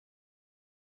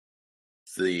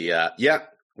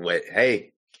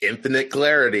 Infinite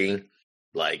clarity.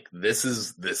 Like this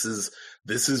is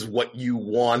what you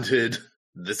wanted.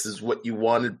 This is what you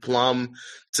wanted Plum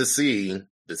to see.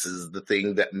 This is the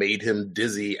thing that made him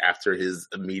dizzy after his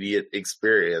immediate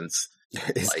experience.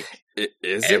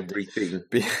 Is everything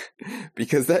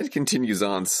because that continues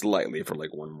on slightly for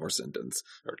like one more sentence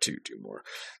or two more.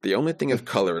 The only thing of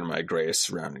color in my grayish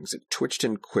surroundings, it twitched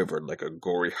and quivered like a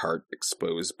gory heart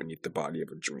exposed beneath the body of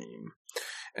a dream,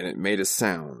 and it made a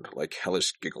sound like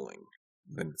hellish giggling.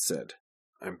 Then it said,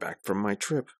 "I'm back from my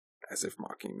trip," as if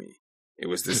mocking me. It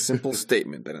was this simple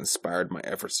statement that inspired my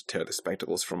efforts to tear the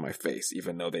spectacles from my face,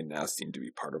 even though they now seemed to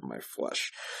be part of my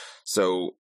flesh.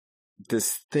 So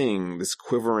this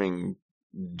quivering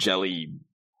jelly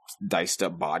diced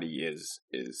up body is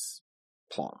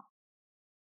Plum.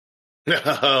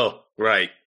 Oh, right.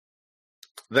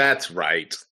 That's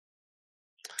right.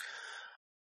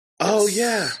 Oh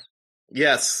yeah.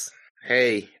 Yes.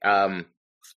 Hey, I'm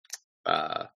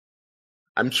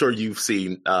sure you've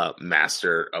seen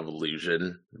Master of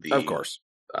Illusion. Of course.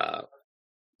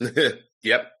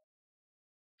 Yep.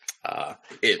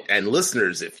 And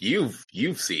listeners, if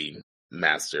you've seen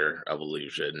Master of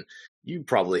Illusion, you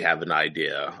probably have an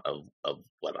idea of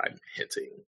what I'm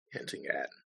hinting at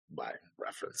by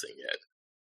referencing it.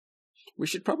 We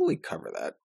should probably cover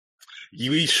that.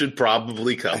 We should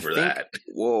probably cover that.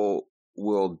 We'll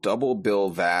double bill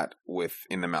that with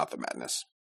In the Mouth of Madness.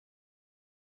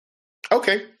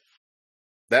 Okay,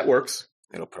 that works.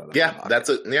 It'll probably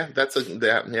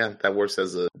that works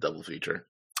as a double feature.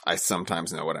 I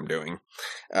sometimes know what I'm doing.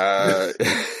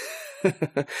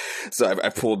 So I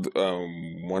pulled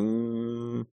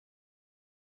 2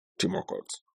 more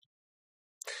quotes.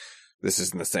 This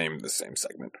is in the same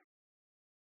segment.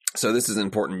 So this is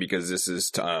important because this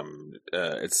is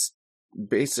it's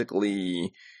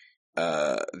basically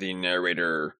the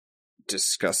narrator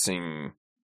discussing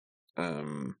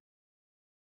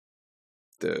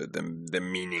the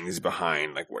meanings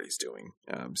behind like what he's doing.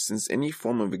 Since any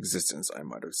form of existence, I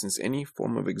muttered, since any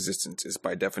form of existence is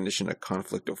by definition a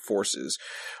conflict of forces,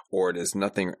 or it is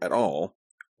nothing at all,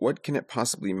 what can it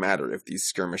possibly matter if these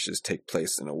skirmishes take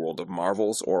place in a world of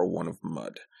marvels or one of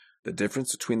mud? The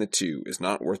difference between the two is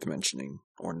not worth mentioning,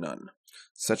 or none.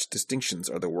 Such distinctions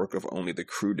are the work of only the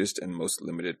crudest and most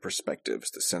limited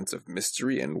perspectives, the sense of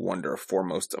mystery and wonder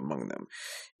foremost among them.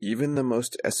 Even the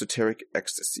most esoteric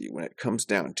ecstasy, when it comes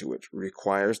down to it,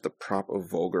 requires the prop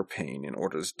of vulgar pain in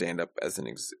order to stand up as an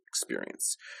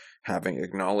experience. Having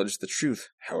acknowledged the truth,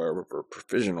 however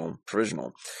provisional,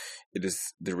 it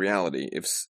is the reality,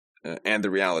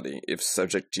 if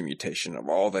subject to mutation, of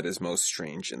all that is most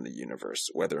strange in the universe,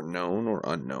 whether known or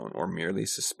unknown or merely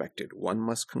suspected, one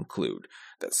must conclude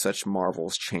that such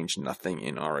marvels change nothing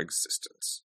in our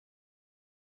existence.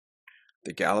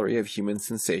 The gallery of human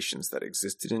sensations that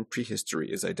existed in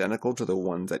prehistory is identical to the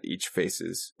one that each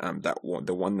faces, the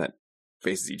one that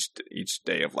faces each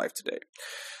day of life today.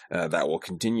 That will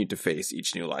continue to face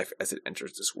each new life as it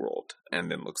enters this world and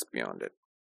then looks beyond it.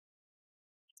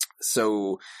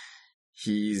 So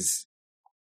he's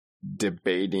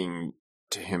debating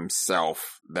to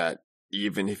himself that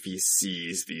even if he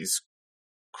sees these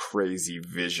crazy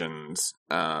visions,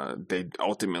 they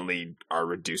ultimately are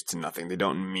reduced to nothing. They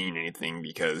don't mean anything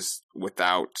because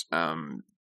without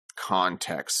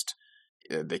context,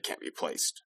 they can't be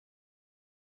placed.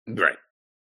 Right.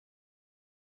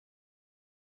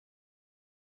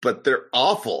 But they're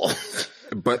awful.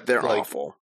 But they're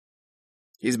awful.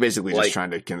 He's basically just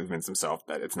trying to convince himself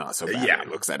that it's not so bad when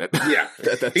he looks at it. Yeah.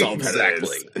 That's all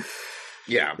exactly. That it is.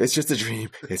 Yeah. It's just a dream.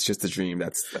 It's just a dream.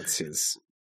 That's his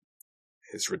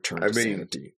return to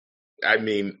sanity. I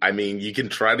mean, you can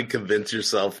try to convince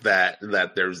yourself that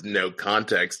there's no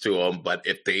context to them, but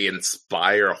if they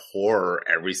inspire horror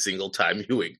every single time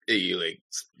you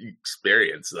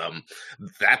experience them,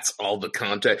 that's all the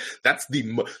context. That's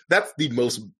the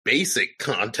most basic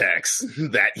context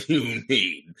that you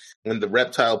need. When the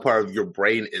reptile part of your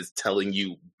brain is telling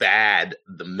you bad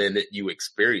the minute you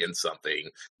experience something,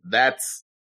 that's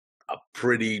a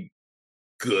pretty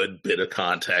good bit of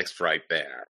context right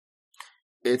there.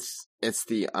 It's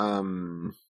the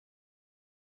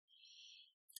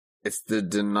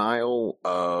denial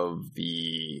of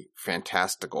the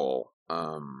fantastical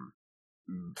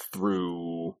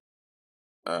through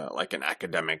like an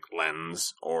academic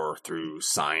lens or through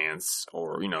science,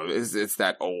 or it's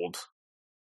that old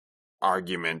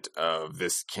argument of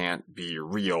this can't be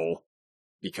real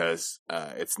because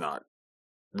it's not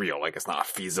real, like it's not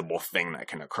a feasible thing that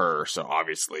can occur, so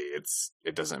obviously it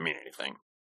doesn't mean anything.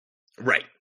 Right.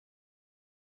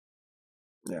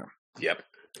 Yeah. Yep.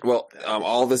 Well,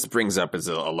 all this brings up is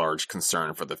a large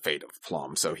concern for the fate of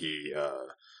Plum. So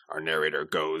our narrator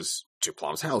goes to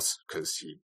Plum's house because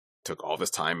he took all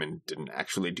this time and didn't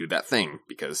actually do that thing.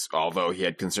 Because although he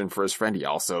had concern for his friend, he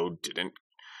also didn't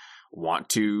want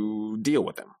to deal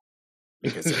with him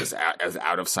because it was as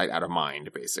out of sight, out of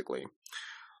mind, basically.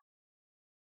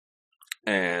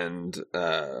 And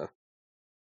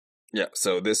yeah,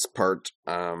 so this part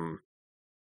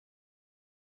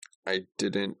I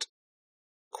didn't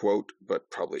quote, but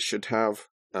probably should have.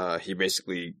 He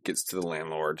basically gets to the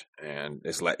landlord and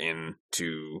is let in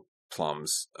to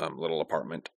Plum's little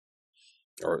apartment,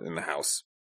 or in the house,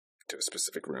 to a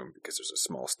specific room because there's a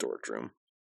small storage room.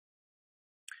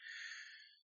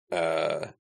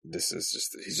 This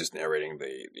is he's just narrating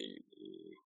the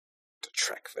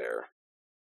trek there.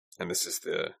 And this is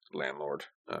the landlord.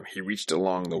 He reached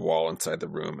along the wall inside the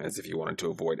room as if he wanted to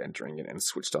avoid entering it and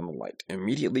switched on the light.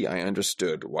 Immediately I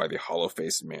understood why the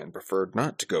hollow-faced man preferred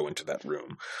not to go into that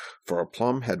room, for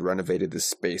Plum had renovated this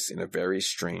space in a very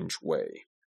strange way.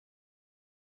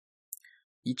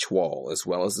 Each wall, as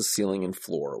well as the ceiling and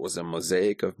floor, was a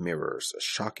mosaic of mirrors, a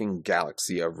shocking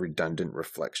galaxy of redundant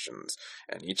reflections,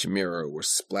 and each mirror was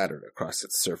splattered across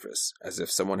its surface, as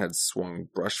if someone had swung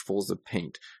brushfuls of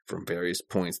paint from various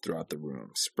points throughout the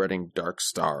room, spreading dark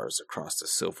stars across the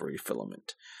silvery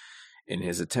filament. In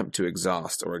his attempt to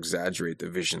exhaust or exaggerate the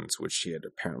visions which he had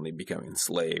apparently become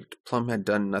enslaved, Plum had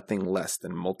done nothing less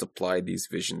than multiply these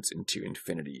visions into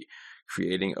infinity,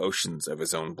 creating oceans of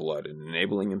his own blood and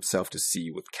enabling himself to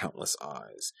see with countless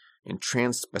eyes.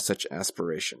 Entranced by such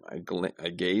aspiration, I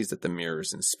gazed at the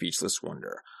mirrors in speechless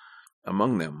wonder.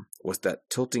 Among them was that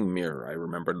tilting mirror I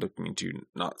remembered looking into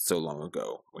not so long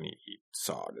ago when he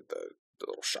saw it at the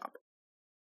little shop.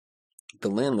 The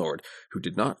landlord, who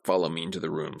did not follow me into the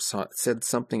room, said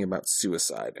something about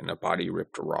suicide and a body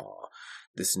ripped raw.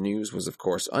 This news was of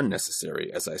course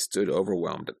unnecessary, as I stood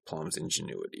overwhelmed at Plum's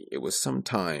ingenuity. It was some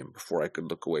time before I could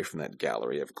look away from that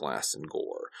gallery of glass and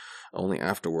gore. Only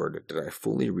afterward did I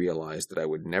fully realize that I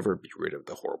would never be rid of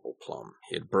the horrible Plum.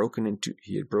 He had broken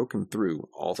through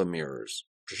all the mirrors,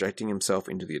 projecting himself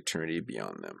into the eternity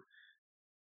beyond them.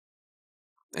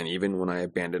 And even when I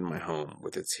abandoned my home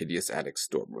with its hideous attic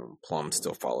storeroom, Plum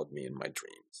still followed me in my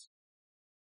dreams.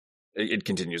 It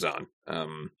continues on.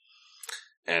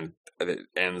 And it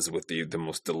ends with the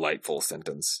most delightful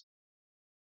sentence.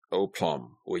 "Oh,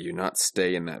 Plum, will you not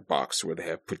stay in that box where they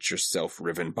have put your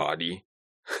self-riven body?"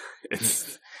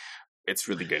 It's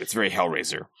really good. It's very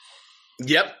Hellraiser.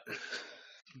 Yep.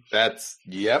 That's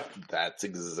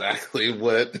exactly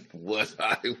what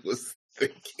I was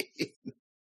thinking.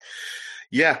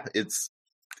 Yeah, that's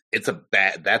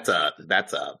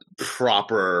a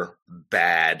proper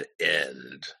bad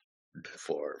end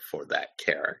for that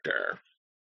character.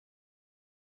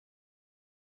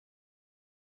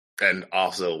 And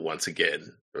also, once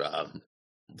again,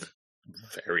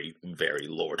 very, very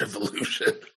Lord of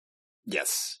Illusion.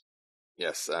 Yes.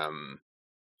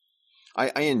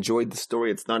 I enjoyed the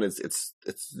story. It's not as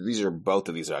both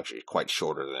of these are actually quite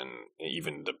shorter than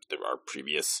even our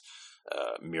previous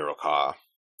Miroka,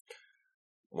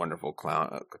 Wonderful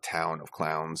Town of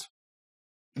Clowns.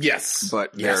 Yes,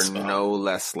 but they're no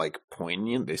less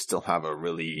poignant. They still have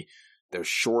they're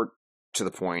short, to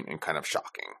the point, and kind of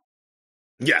shocking.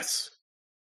 Yes.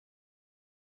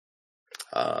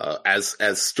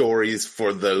 As stories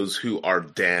for those who are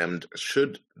damned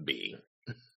should be.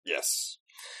 Yes.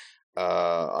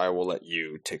 I will let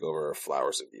you take over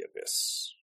Flowers of the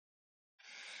Abyss.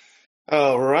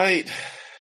 All right.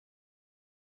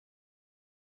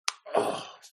 Oh.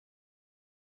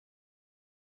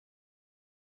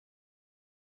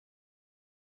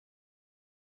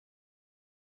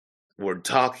 We're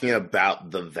talking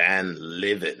about the Van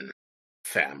Liven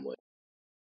family.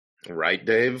 Right,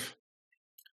 Dave?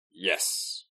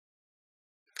 Yes.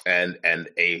 And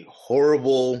a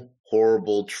horrible,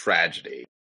 horrible tragedy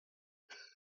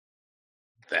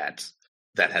that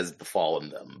has befallen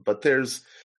them. But there's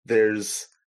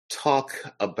talk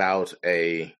about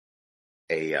a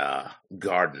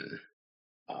garden.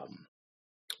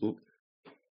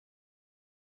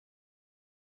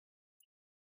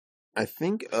 I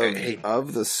think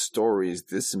of the stories,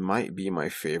 this might be my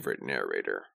favorite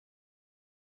narrator.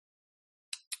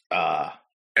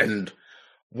 And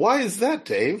why is that,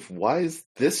 Dave? Why is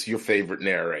this your favorite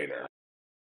narrator?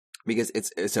 Because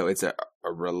it's a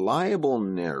reliable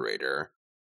narrator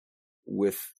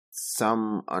with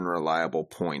some unreliable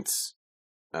points,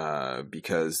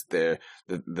 because the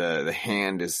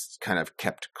hand is kind of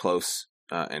kept close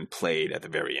and played at the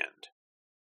very end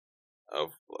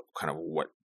of kind of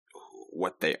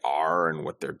what they are and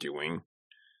what they're doing.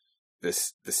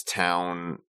 This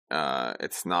town,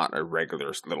 it's not a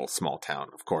regular little small town,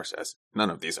 of course, as none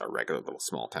of these are regular little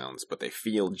small towns, but they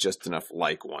feel just enough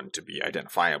like one to be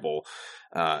identifiable.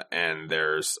 And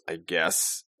there's, I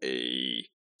guess, a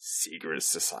secret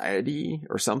society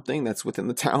or something that's within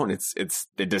the town. It's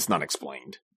just not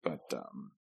explained, but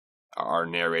our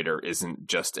narrator isn't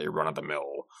just a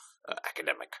run-of-the-mill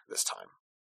academic this time.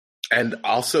 And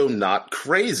also not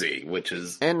crazy, which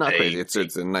is... And not crazy. It's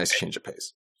a nice change of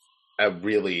pace. A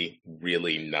really,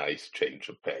 really nice change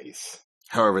of pace.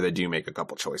 However, they do make a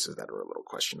couple choices that are a little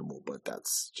questionable, but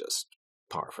that's just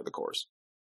par for the course.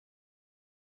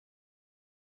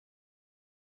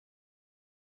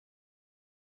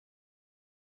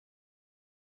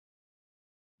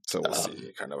 So we'll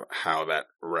see kind of how that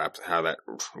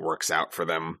works out for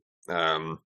them.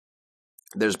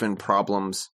 There's been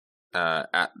problems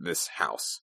at this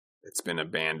house. It's been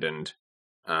abandoned,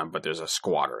 but there's a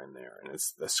squatter in there, and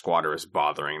the squatter is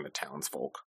bothering the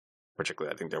townsfolk.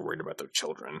 Particularly, I think they're worried about their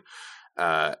children.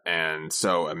 And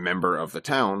so a member of the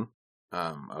town,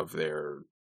 of their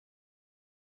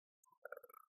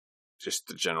just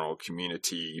the general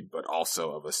community, but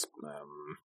also of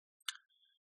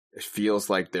it feels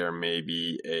like there may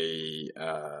be a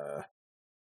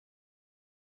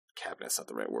cabinet's not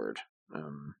the right word.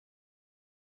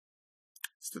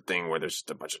 It's the thing where there's just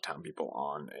a bunch of town people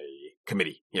on a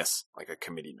committee. Yes, like a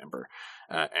committee member,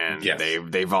 and Yes.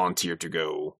 they volunteer to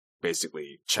go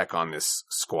basically check on this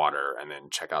squatter and then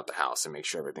check out the house and make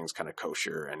sure everything's kind of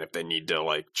kosher. And if they need to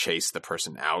like chase the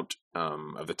person out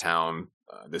of the town,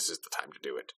 this is the time to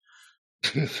do it.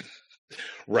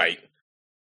 Right.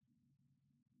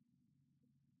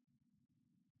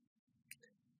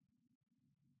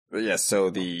 But yeah, so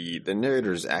the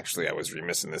narrator's actually, I was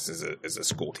remiss in this, is a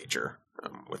school teacher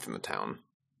within the town.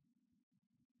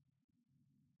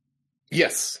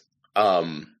 Yes.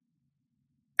 And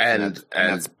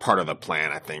that's part of the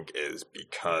plan, I think, is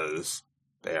because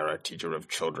they are a teacher of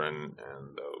children,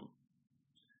 and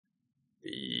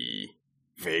the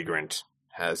vagrant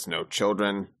has no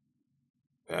children.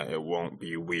 It won't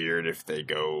be weird if they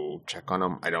go check on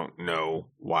them. I don't know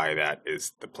why that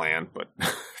is the plan, but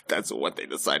that's what they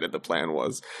decided the plan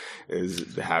was,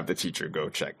 is to have the teacher go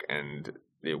check. And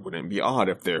it wouldn't be odd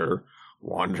if they're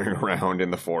wandering around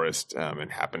in the forest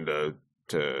and happen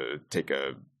to take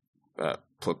a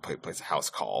place a house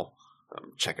call,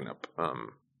 checking up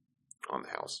on the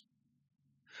house.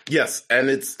 Yes, and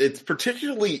it's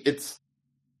particularly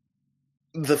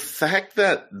the fact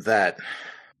that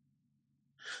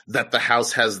the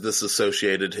house has this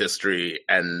associated history,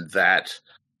 and that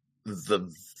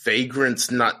the vagrant's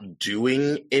not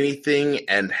doing anything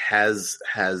and has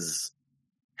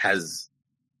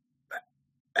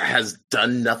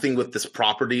done nothing with this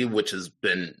property, which has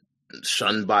been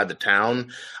shunned by the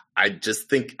town. I just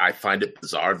think I find it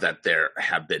bizarre that there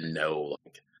have been no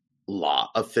law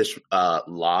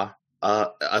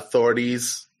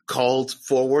authorities called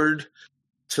forward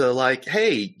to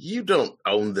hey, you don't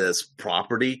own this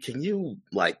property. Can you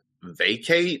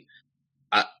vacate?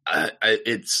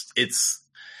 It's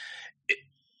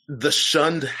the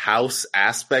shunned house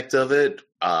aspect of it,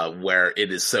 where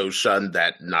it is so shunned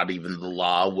that not even the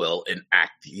law will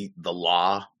enact the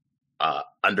law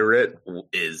under it,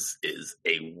 is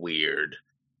a weird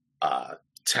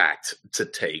tact to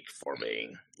take for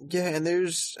me. Yeah, and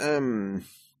there's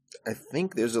I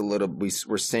think there's a little,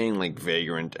 we're saying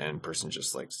vagrant and person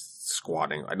just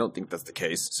squatting. I don't think that's the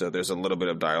case. So there's a little bit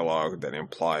of dialogue that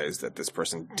implies that this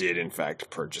person did in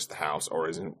fact purchase the house, or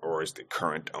is the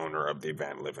current owner of the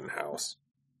Van Liven house.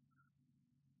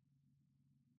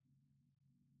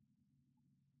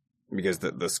 Because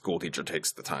the school teacher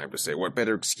takes the time to say, what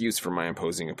better excuse for my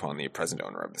imposing upon the present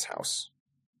owner of this house?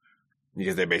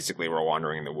 Because they basically were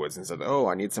wandering in the woods and said, oh,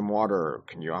 I need some water.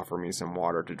 Can you offer me some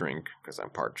water to drink? Because I'm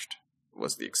parched.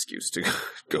 Was the excuse to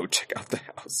go check out the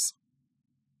house.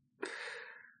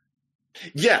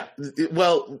 Yeah,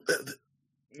 well,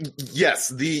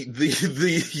 yes,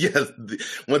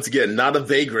 once again, not a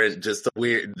vagrant, just a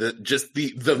weird, the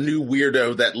new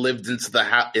weirdo that lived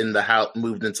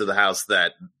moved into the house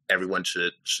that everyone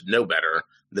should know better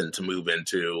than to move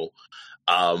into.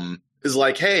 Is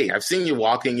hey, I've seen you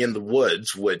walking in the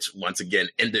woods, which once again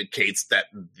indicates that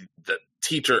the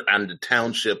teacher and the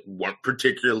township weren't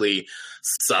particularly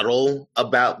subtle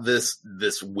about this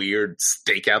weird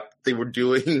stakeout they were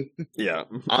doing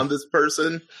on this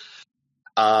person.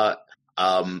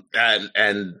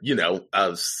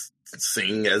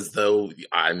 Seeing as though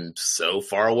I'm so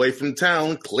far away from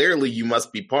town, clearly you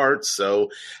must be part.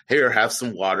 So here, have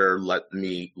some water. Let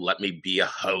me be a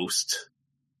host.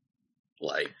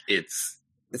 It's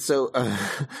so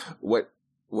what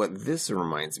this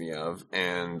reminds me of,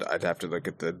 and I'd have to look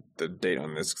at the date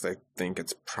on this because I think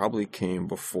it's probably came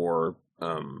before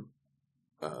Burbs.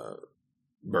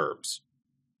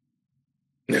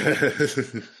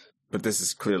 But this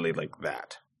is clearly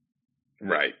that.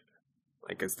 Right.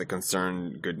 It's the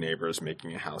concerned good neighbors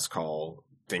making a house call,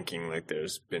 thinking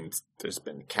there's been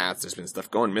cats, there's been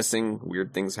stuff going missing,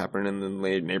 weird things happening in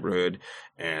the neighborhood,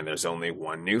 and there's only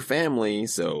one new family,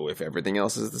 so if everything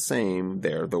else is the same,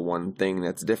 they're the one thing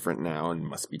that's different now and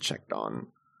must be checked on.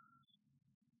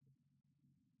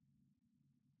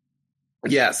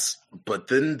 Yes, but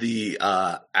then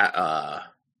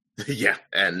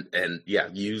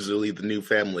usually the new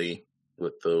family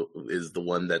is the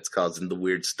one that's causing the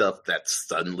weird stuff that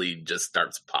suddenly just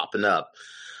starts popping up.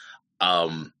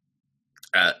 And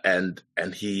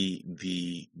the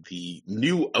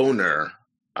new owner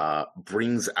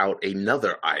brings out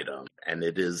another item, and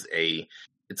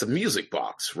it's a music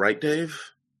box, right, Dave?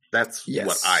 That's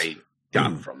what I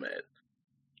got from it.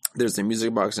 There's a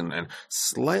music box, and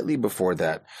slightly before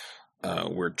that,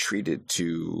 we're treated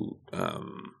to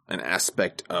an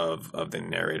aspect of the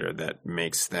narrator that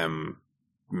makes them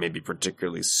maybe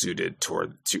particularly suited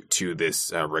to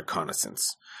this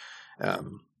reconnaissance.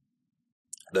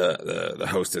 The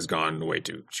host has gone away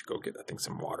to go get, I think,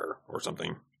 some water or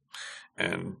something.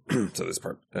 And so this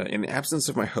part, in the absence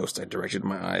of my host, I directed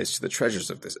my eyes to the treasures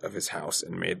of his house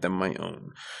and made them my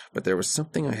own. But there was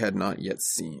something I had not yet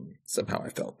seen. Somehow I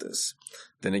felt this.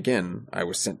 Then again, I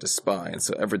was sent to spy, and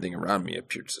so everything around me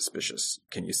appeared suspicious.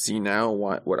 Can you see now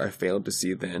what I failed to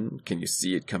see then? Can you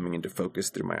see it coming into focus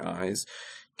through my eyes?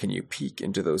 Can you peek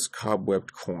into those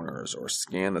cobwebbed corners or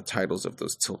scan the titles of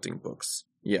those tilting books?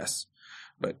 Yes.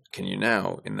 But can you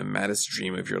now, in the maddest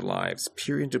dream of your lives,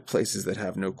 peer into places that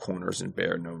have no corners and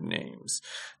bear no names?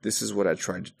 This is what I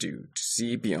tried to do, to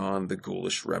see beyond the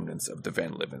ghoulish remnants of the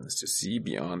Van Livens, to see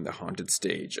beyond the haunted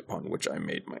stage upon which I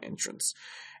made my entrance.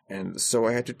 And so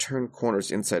I had to turn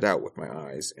corners inside out with my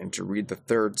eyes, and to read the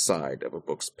third side of a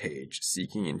book's page,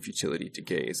 seeking in futility to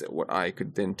gaze at what I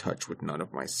could then touch with none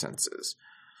of my senses.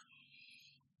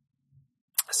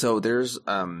 So there's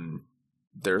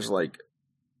like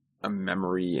a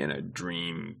memory and a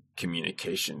dream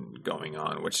communication going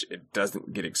on, which it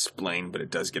doesn't get explained, but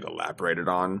it does get elaborated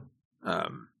on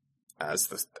as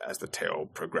the tale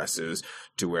progresses,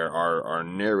 to where our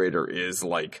narrator is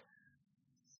like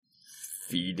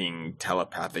feeding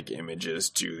telepathic images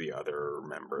to the other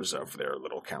members of their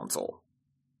little council.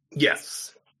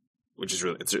 Yes, which is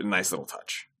it's a nice little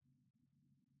touch.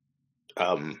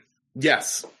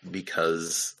 Yes,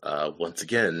 because once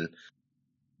again,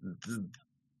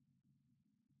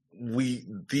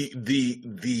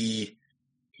 the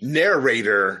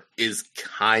narrator is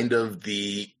kind of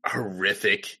the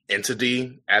horrific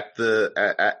entity at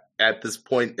this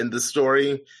point in the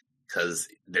story, because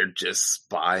they're just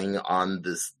spying on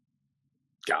this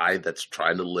guy that's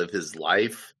trying to live his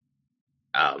life,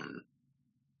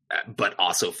 but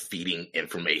also feeding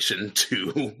information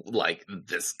to like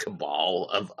this cabal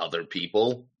of other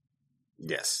people.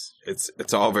 Yes,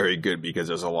 it's all very good, because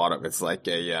there's a lot of, it's like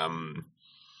a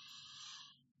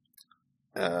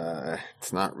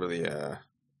it's not a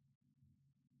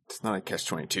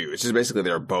catch-22. It's just basically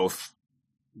they're both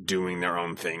doing their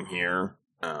own thing here,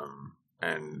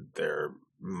 and they're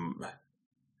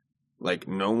like,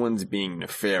 no one's being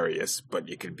nefarious, but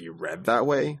it could be read that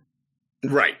way,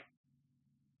 right?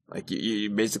 Like you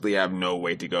basically have no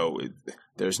way to go.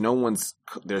 There's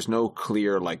no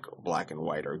clear like black and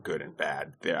white or good and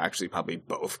bad. They're actually probably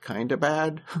both kind of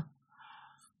bad.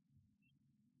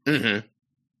 Mm-hmm.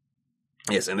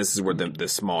 Yes, and this is where the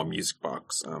small music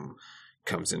box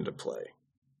comes into play.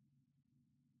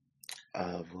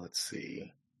 Let's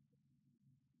see.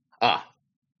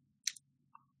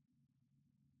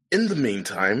 In the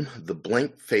meantime, the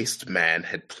blank-faced man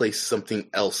had placed something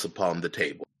else upon the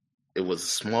table. It was a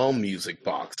small music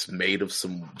box made of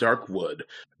some dark wood,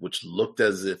 which looked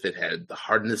as if it had the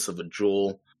hardness of a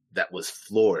jewel, that was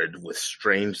floored with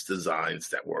strange designs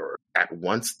that were at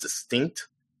once distinct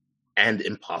and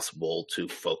impossible to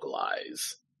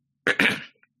focalize.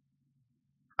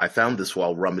 I found this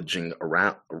while rummaging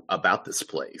around about this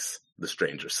place, the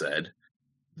stranger said.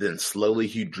 Then slowly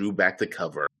drew back the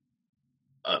cover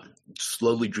of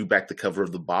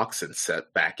the box and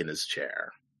sat back in his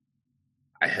chair.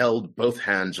 I held both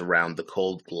hands around the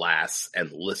cold glass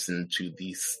and listened to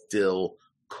the still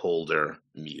colder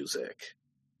music.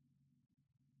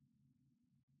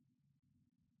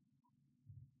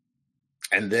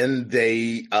 And then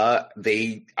they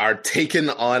are taken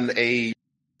on a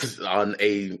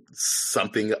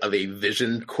something of a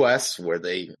vision quest, where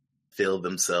they feel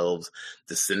themselves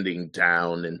descending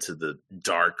down into the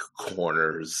dark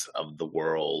corners of the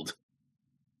world.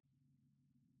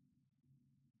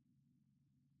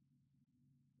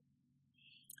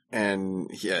 And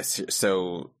yes,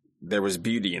 so there was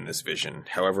beauty in this vision,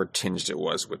 however tinged it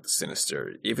was with the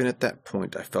sinister. Even at that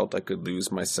point, I felt I could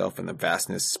lose myself in the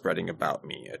vastness spreading about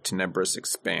me, a tenebrous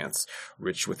expanse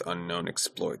rich with unknown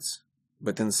exploits.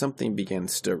 But then something began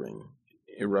stirring,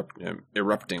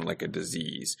 erupting like a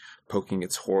disease, poking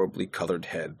its horribly colored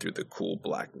head through the cool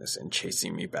blackness and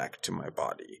chasing me back to my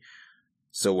body.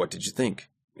 So what did you think?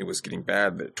 It was getting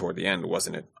bad toward the end,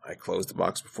 wasn't it? I closed the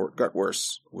box before it got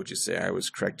worse. Would you say I was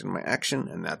correct in my action?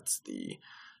 And that's the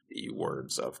the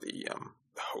words of the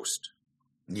host.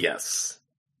 Yes.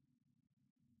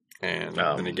 And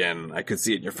then again, I could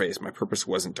see it in your face. My purpose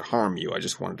wasn't to harm you. I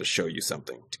just wanted to show you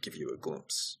something, to give you a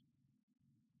glimpse.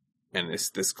 And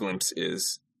this glimpse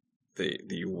is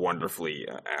the wonderfully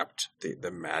apt,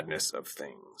 the madness of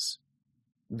things.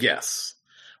 Yes.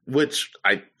 Which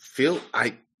I feel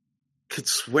I could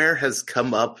swear has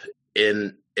come up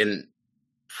in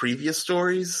previous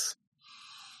stories.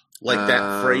 Like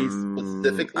that phrase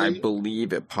specifically. I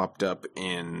believe it popped up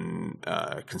in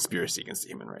Conspiracy Against the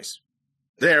Human Race.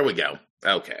 There we go.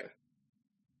 Okay.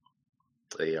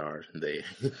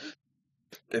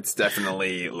 It's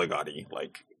definitely Ligotti,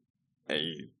 like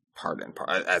a part and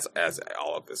part, as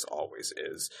all of this always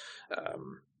is.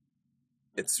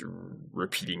 It's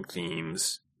repeating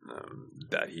themes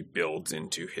that he builds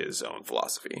into his own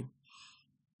philosophy.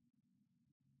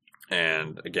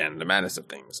 And again, the madness of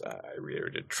things, I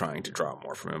reiterated, trying to draw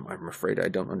more from him. I'm afraid I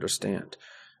don't understand.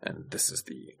 And this is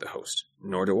the host.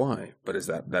 Nor do I. But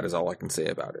that is all I can say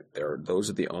about it. Those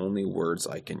are the only words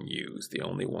I can use, the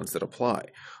only ones that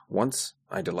apply. Once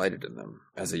I delighted in them.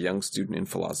 As a young student in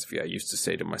philosophy, I used to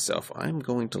say to myself, I'm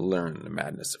going to learn the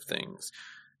madness of things.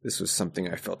 This was something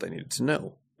I felt I needed to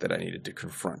know, that I needed to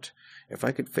confront. If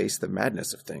I could face the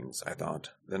madness of things, I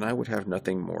thought, then I would have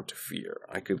nothing more to fear.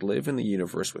 I could live in the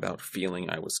universe without feeling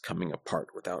I was coming apart,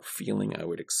 without feeling I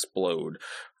would explode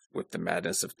with the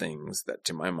madness of things that,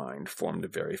 to my mind, formed the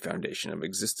very foundation of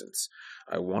existence.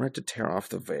 I wanted to tear off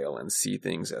the veil and see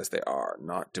things as they are,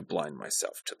 not to blind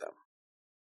myself to them.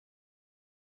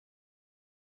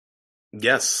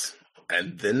 Yes,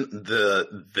 and then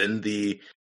the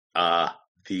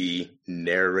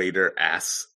narrator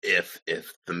asks if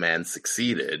the man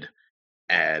succeeded,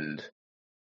 and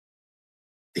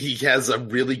he has a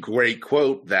really great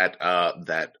quote that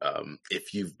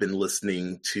if you've been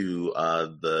listening to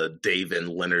the Dave and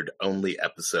Leonard only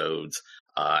episodes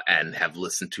and have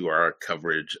listened to our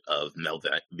coverage of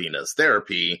Melvina's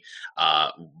therapy,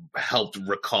 helped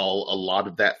recall a lot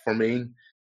of that for me.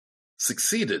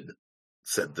 Succeeded,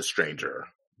 said the stranger,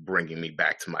 bringing me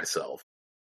back to myself.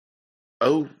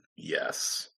 Oh,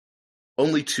 yes.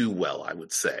 Only too well, I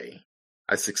would say.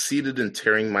 I succeeded in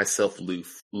tearing myself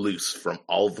loose from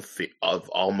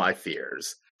all my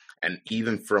fears, and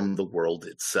even from the world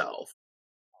itself.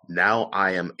 Now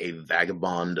I am a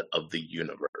vagabond of the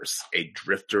universe, a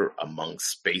drifter among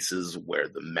spaces where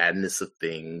the madness of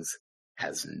things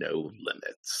has no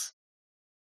limits.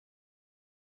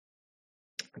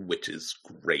 Which is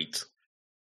great.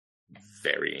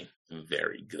 Very,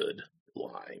 very good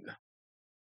line.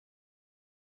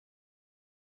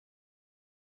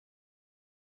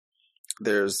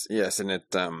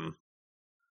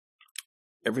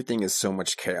 Everything is so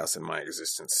much chaos in my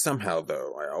existence. Somehow,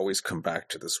 though, I always come back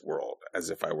to this world, as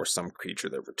if I were some creature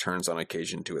that returns on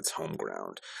occasion to its home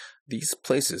ground. These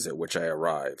places at which I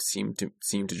arrive seem to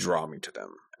draw me to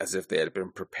them, as if they had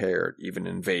been prepared, even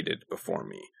invaded, before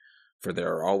me. For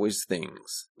there are always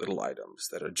things, little items,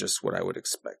 that are just what I would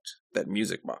expect. That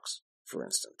music box, for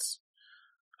instance.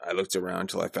 I looked around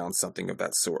till I found something of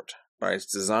that sort. By its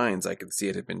designs, I could see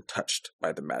it had been touched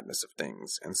by the madness of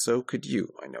things, and so could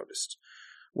you, I noticed.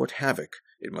 What havoc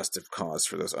it must have caused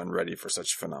for those unready for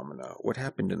such phenomena. What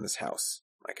happened in this house?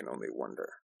 I can only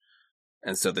wonder.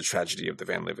 And so the tragedy of the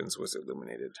Van Livens was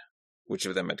illuminated. Which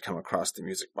of them had come across the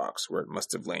music box, where it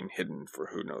must have lain hidden for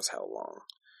who knows how long?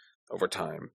 Over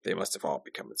time, they must have all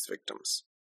become its victims.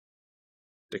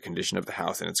 The condition of the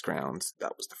house and its grounds,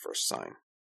 that was the first sign.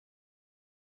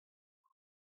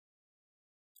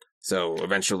 So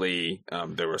eventually,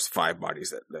 there was 5 bodies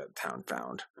that the town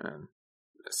found, and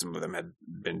some of them had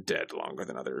been dead longer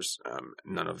than others.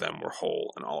 None of them were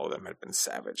whole, and all of them had been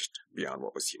savaged beyond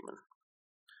what was human.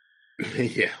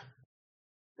 Yeah.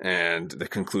 And the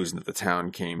conclusion that the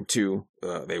town came to,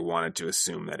 they wanted to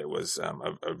assume that it was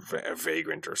a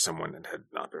vagrant or someone that had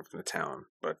not been from the town,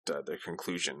 but the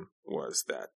conclusion was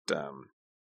that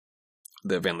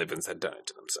the Van Livens had done it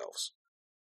to themselves.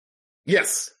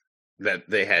 Yes, that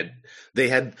they had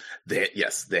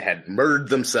murdered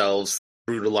themselves,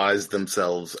 brutalized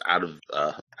themselves out of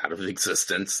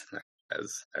existence,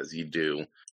 as you do,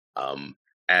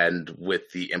 and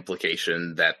with the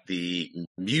implication that the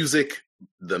music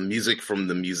from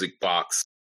the music box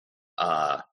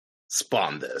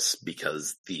spawned this,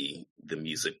 because the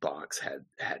music box had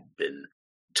been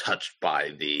touched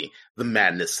by the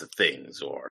madness of things,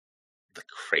 or the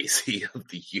crazy of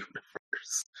the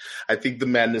universe. I think the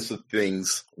madness of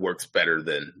things works better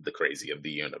than the crazy of the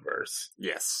universe.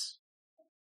 Yes.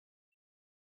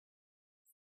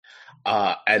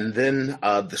 And then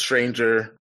the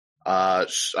stranger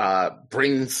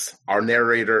brings our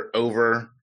narrator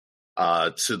over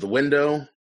to the window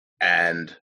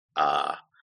and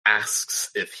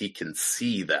asks if he can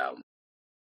see them.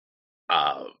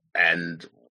 And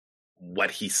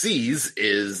what he sees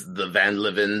is the Van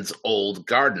Leeuwen's old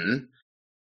garden,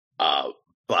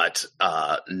 but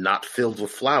not filled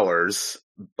with flowers,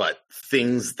 but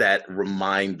things that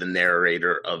remind the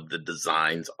narrator of the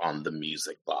designs on the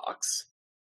music box,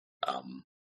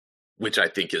 which I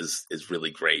think is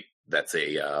really great. That's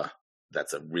a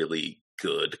really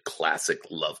good classic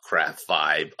Lovecraft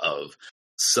vibe of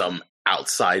some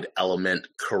outside element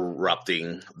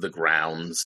corrupting the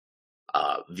grounds,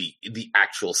 the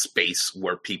actual space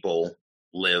where people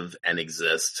live and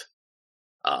exist,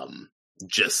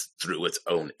 just through its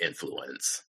own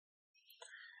influence.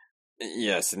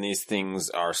 Yes, and these things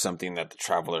are something that the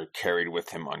traveler carried with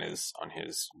him on his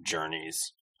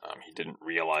journeys. He didn't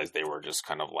realize they were just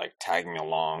kind of like tagging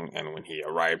along, and when he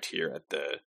arrived here at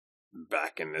the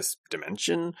back in this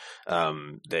dimension,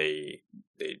 they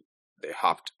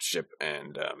hopped ship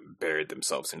and buried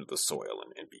themselves into the soil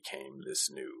and became this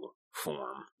new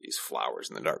form, these flowers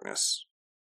in the darkness.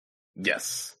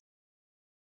 Yes.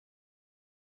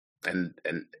 And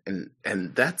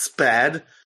that's bad,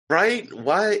 right?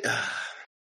 Why?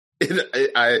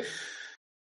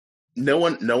 No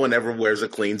one ever wears a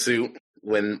clean suit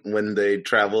when they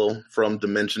travel from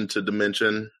dimension to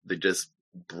dimension. They just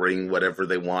bring whatever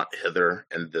they want hither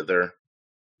and thither,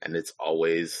 and it's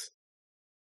always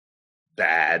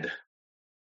bad.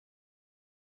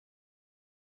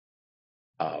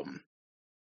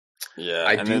 Yeah,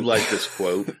 I do like this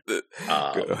quote. Go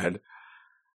ahead.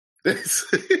 I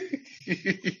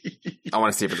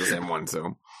want to see if it's the same one.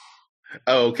 So,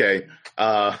 oh, okay.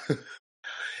 I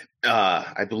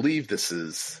believe this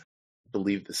is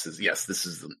yes. This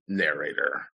is the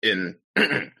narrator in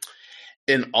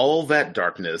in all that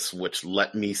darkness, which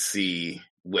let me see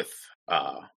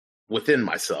within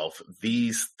myself.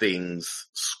 These things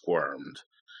squirmed,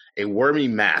 a wormy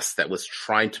mass that was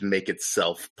trying to make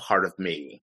itself part of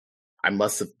me. I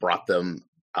must have brought them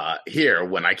here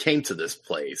when I came to this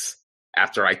place.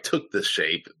 After I took this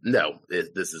shape, no,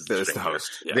 this is the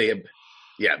host.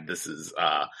 Yeah.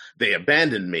 They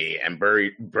abandoned me and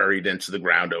buried into the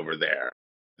ground over there.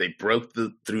 They broke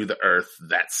through the earth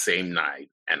that same night,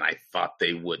 and I thought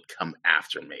they would come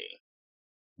after me.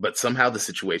 But somehow the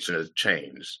situation has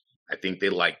changed. I think they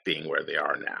like being where they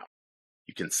are now.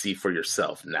 You can see for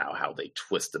yourself now how they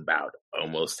twist about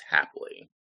almost happily.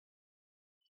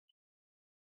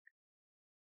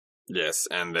 Yes,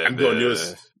 and I'm going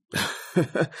news.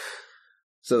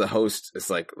 So the host is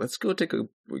like, let's go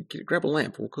grab a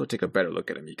lamp. We'll go take a better look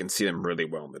at him. You can see them really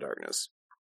well in the darkness.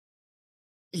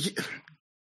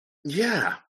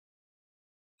 Yeah.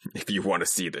 If you want to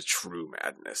see the true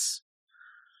madness.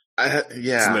 Yeah.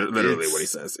 It's literally what he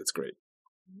says. It's great.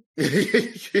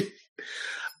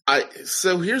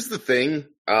 So here's the thing.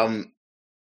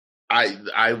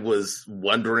 I was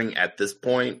wondering at this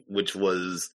point, which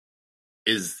was,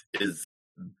 is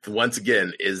once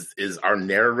again, is our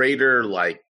narrator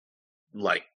like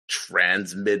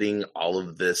transmitting all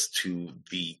of this to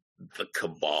the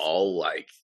cabal? Like,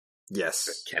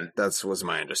 yes, that was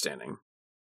my understanding.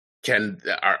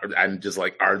 I'm just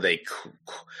like, are they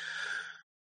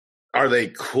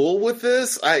cool with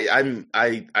this?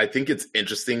 I think it's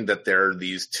interesting that there are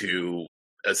these two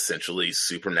essentially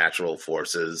supernatural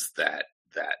forces that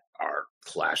are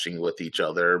clashing with each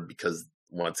other, because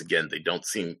once again, they don't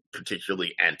seem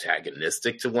particularly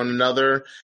antagonistic to one another.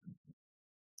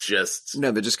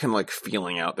 No, they're just kind of like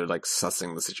feeling out. They're like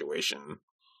sussing the situation.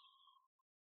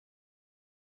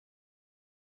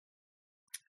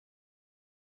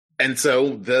 And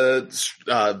so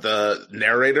the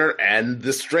narrator and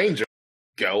the stranger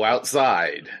go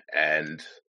outside, and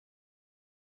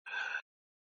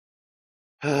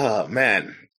oh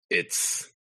man, it's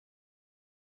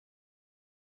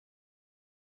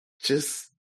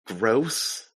just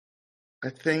gross, I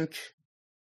think.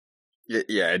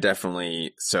 Yeah,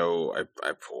 definitely. So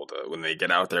I pulled when they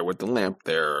get out there with the lamp,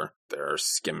 they're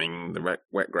skimming the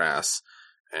wet grass,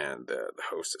 and the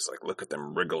host is like, look at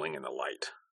them wriggling in the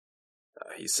light.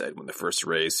 He said, when the first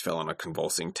rays fell on a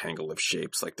convulsing tangle of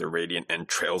shapes like the radiant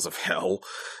entrails of hell,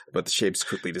 but the shapes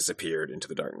quickly disappeared into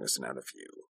the darkness and out of view,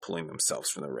 pulling themselves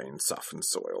from the rain-softened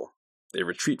soil. They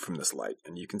retreat from this light,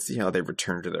 and you can see how they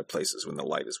return to their places when the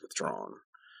light is withdrawn.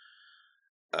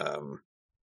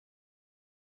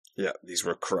 Yeah, these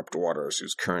were corrupt waters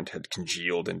whose current had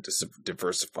congealed and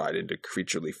diversified into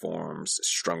creaturely forms,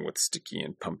 strung with sticky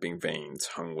and pumping veins,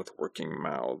 hung with working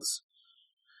mouths.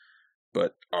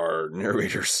 But our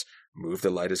narrator's Move the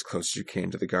light as close as you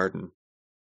can to the garden.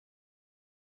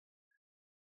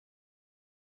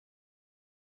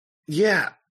 Yeah.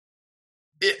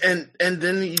 And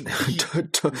then he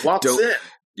walks in.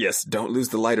 Yes, don't lose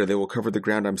the light or they will cover the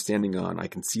ground I'm standing on. I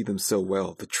can see them so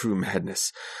well, the true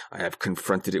madness. I have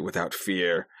confronted it without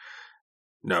fear.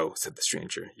 No, said the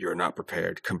stranger, you are not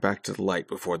prepared. Come back to the light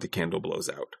before the candle blows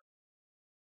out.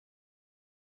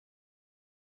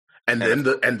 And then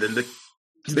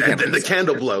the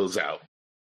candle blows out.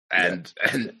 And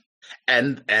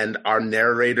our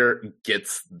narrator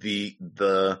gets the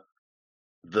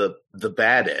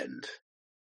bad end.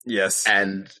 Yes.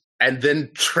 And then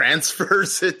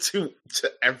transfers it to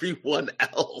everyone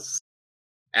else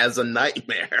as a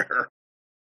nightmare.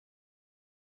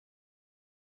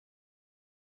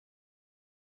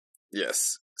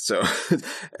 Yes. So,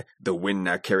 the wind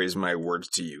now carries my words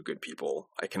to you, good people.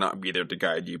 I cannot be there to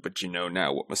guide you, but you know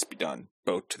now what must be done,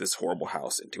 both to this horrible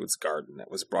house and to its garden that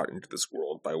was brought into this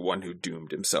world by one who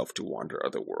doomed himself to wander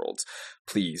other worlds.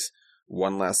 Please,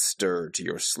 one last stir to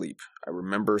your sleep. I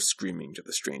remember screaming to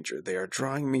the stranger, they are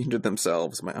drawing me into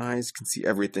themselves. My eyes can see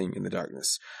everything in the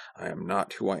darkness. I am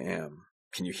not who I am.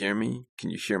 Can you hear me? Can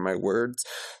you hear my words?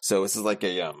 So this is like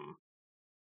a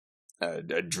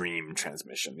dream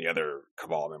transmission. The other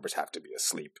Cabal members have to be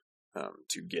asleep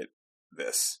to get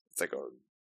this. It's like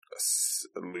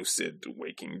a lucid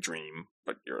waking dream,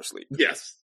 but you're asleep.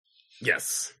 Yes.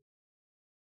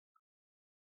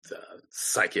 The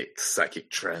psychic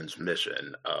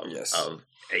transmission of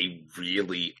a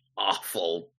really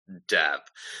awful death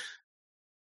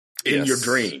in your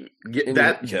dream.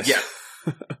 That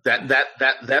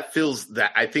feels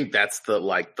that. I think that's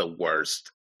the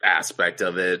worst aspect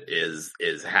of it is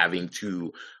having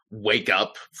to wake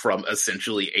up from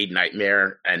essentially a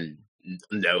nightmare and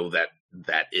know that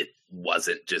it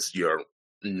wasn't just your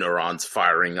neurons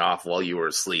firing off while you were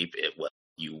asleep. It was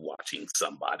you watching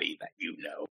somebody that you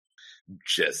know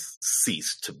just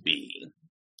cease to be.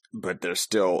 But they're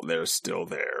still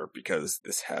there because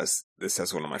this has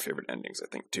one of my favorite endings, I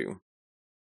think, too.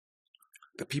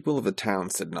 The people of the town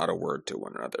said not a word to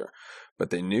one another, but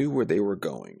they knew where they were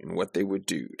going and what they would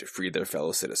do to free their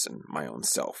fellow citizen, my own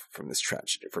self, from his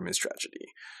tragedy.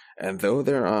 And though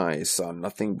their eyes saw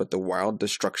nothing but the wild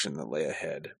destruction that lay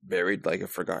ahead, buried like a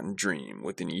forgotten dream,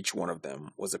 within each one of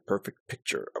them was a perfect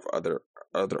picture of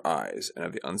other eyes and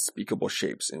of the unspeakable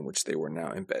shapes in which they were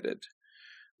now embedded.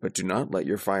 But do not let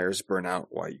your fires burn out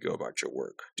while you go about your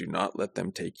work. Do not let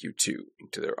them take you, too,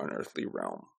 into their unearthly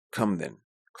realm. Come, then.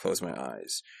 Close my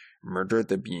eyes. Murder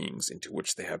the beings into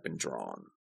which they have been drawn.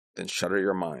 Then shudder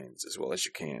your minds as well as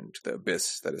you can to the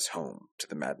abyss that is home to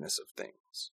the madness of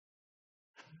things.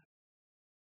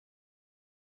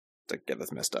 Like, yeah,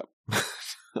 that's messed up.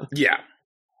 Yeah.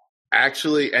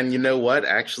 Actually, and you know what?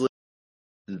 Actually,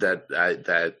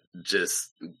 that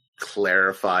just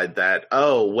clarified that.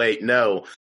 Oh, wait, no.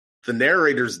 The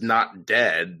narrator's not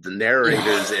dead. The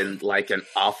narrator's in like an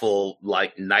awful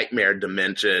like nightmare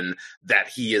dimension that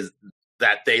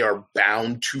they are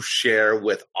bound to share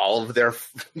with all of their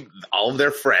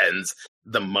friends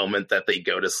the moment that they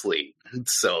go to sleep.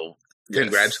 So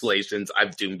congratulations,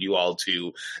 I've doomed you all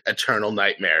to eternal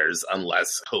nightmares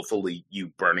unless hopefully you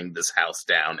burning this house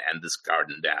down and this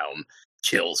garden down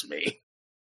kills me.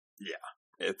 Yeah.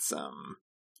 It's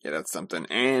yeah, that's something.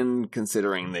 And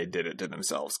considering they did it to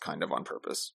themselves kind of on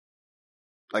purpose.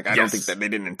 Like, I don't think that they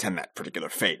didn't intend that particular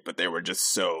fate, but they were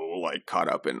just so, like, caught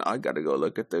up in, I gotta go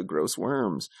look at the gross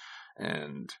worms.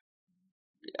 And,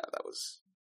 yeah, that was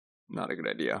not a good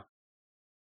idea.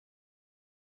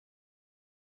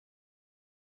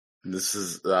 This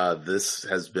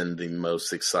has been the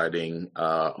most exciting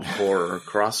horror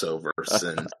crossover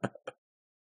since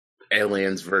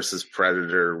Aliens vs.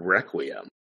 Predator Requiem.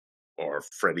 Or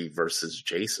Freddy versus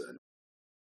Jason.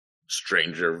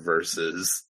 Stranger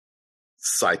versus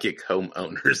Psychic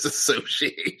Homeowners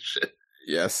Association.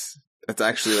 Yes. It's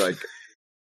actually like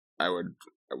I would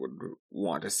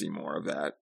want to see more of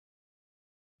that.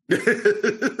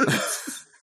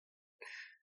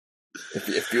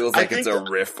 It feels like it's a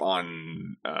riff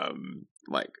on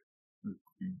like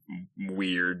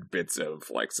weird bits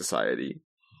of like society.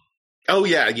 Oh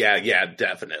yeah,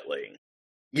 definitely.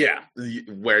 Yeah,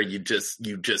 where you just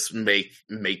make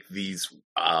these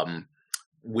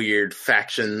weird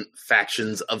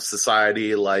factions of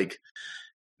society like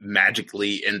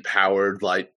magically empowered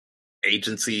like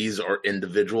agencies or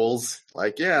individuals.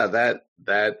 Like, yeah,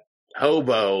 that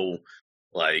hobo,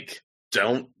 like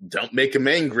don't make him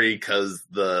angry because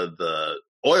the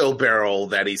oil barrel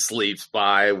that he sleeps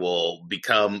by will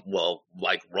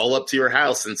roll up to your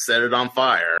house and set it on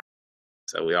fire.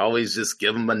 So we always just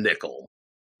give him a nickel.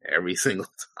 every single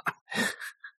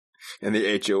And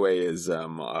the HOA is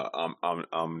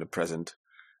omnipresent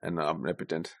and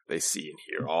omnipotent. They see and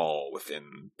hear all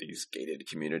within these gated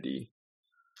community.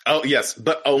 Oh, yes,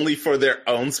 but only for their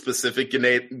own specific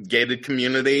gated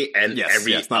community and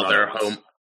every other home.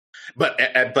 But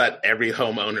every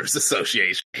homeowners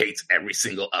association hates every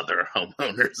single other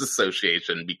homeowners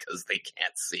association because they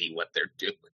can't see what they're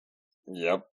doing.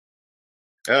 Yep.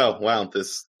 Oh, wow,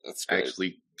 that's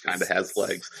actually kind of has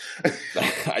legs.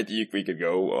 I think we could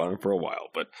go on for a while,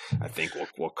 but I think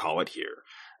we'll call it here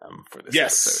for this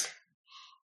episode.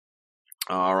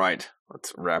 All right,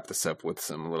 let's wrap this up with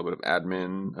a little bit of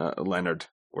admin. Leonard,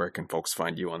 where can folks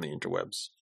find you on the interwebs?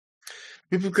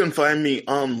 People can find me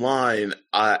online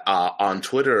on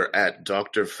Twitter at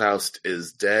Dr. Faust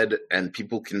is Dead, and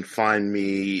people can find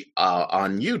me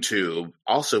on YouTube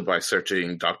also by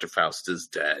searching Dr. Faust is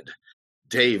Dead.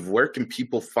 Dave, where can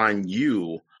people find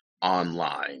you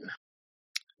online?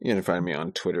 You can find me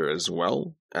on Twitter as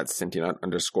well at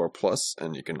Sentient_plus,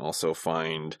 and you can also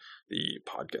find the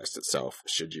podcast itself,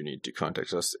 should you need to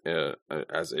contact us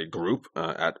as a group,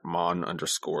 at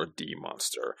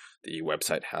mon_dmonster. The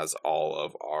website has all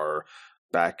of our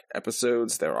back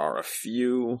episodes. There are a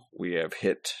few. We have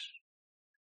hit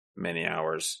many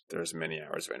hours. There's many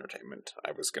hours of entertainment.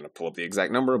 I was going to pull up the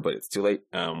exact number, but it's too late.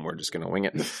 We're just going to wing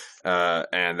it.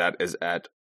 And that is at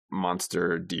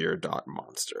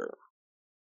monsterdeer.monster.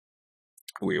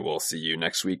 We will see you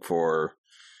next week for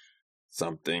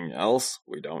something else.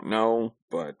 We don't know,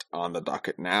 but on the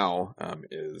docket now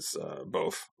is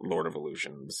both Lord of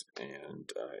Illusions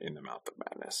and In the Mouth of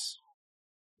Madness.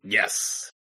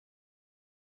 Yes.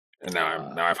 And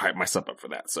now I've hyped myself up for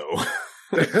that, so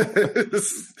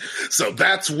so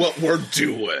that's what we're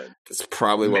doing. That's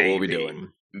probably what we'll be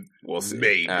doing. We'll see.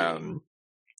 Maybe.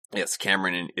 Yes,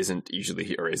 Cameron isn't usually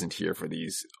here, or isn't here for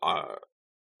these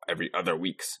every other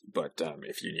weeks, but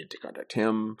if you need to contact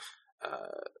him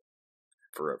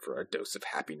for a dose of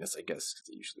happiness, I guess, because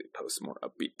he usually posts more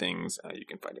upbeat things, you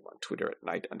can find him on Twitter at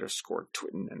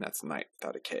 @night_twitten, and that's night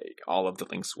without a K. All of the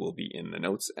links will be in the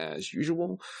notes as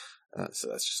usual, so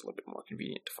that's just a little bit more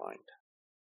convenient to find.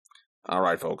 All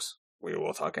right, folks, we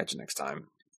will talk at you next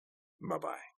time.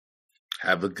 Bye-bye.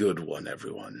 Have a good one,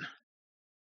 everyone.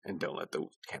 And don't let the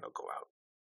candle go out.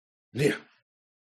 Yeah.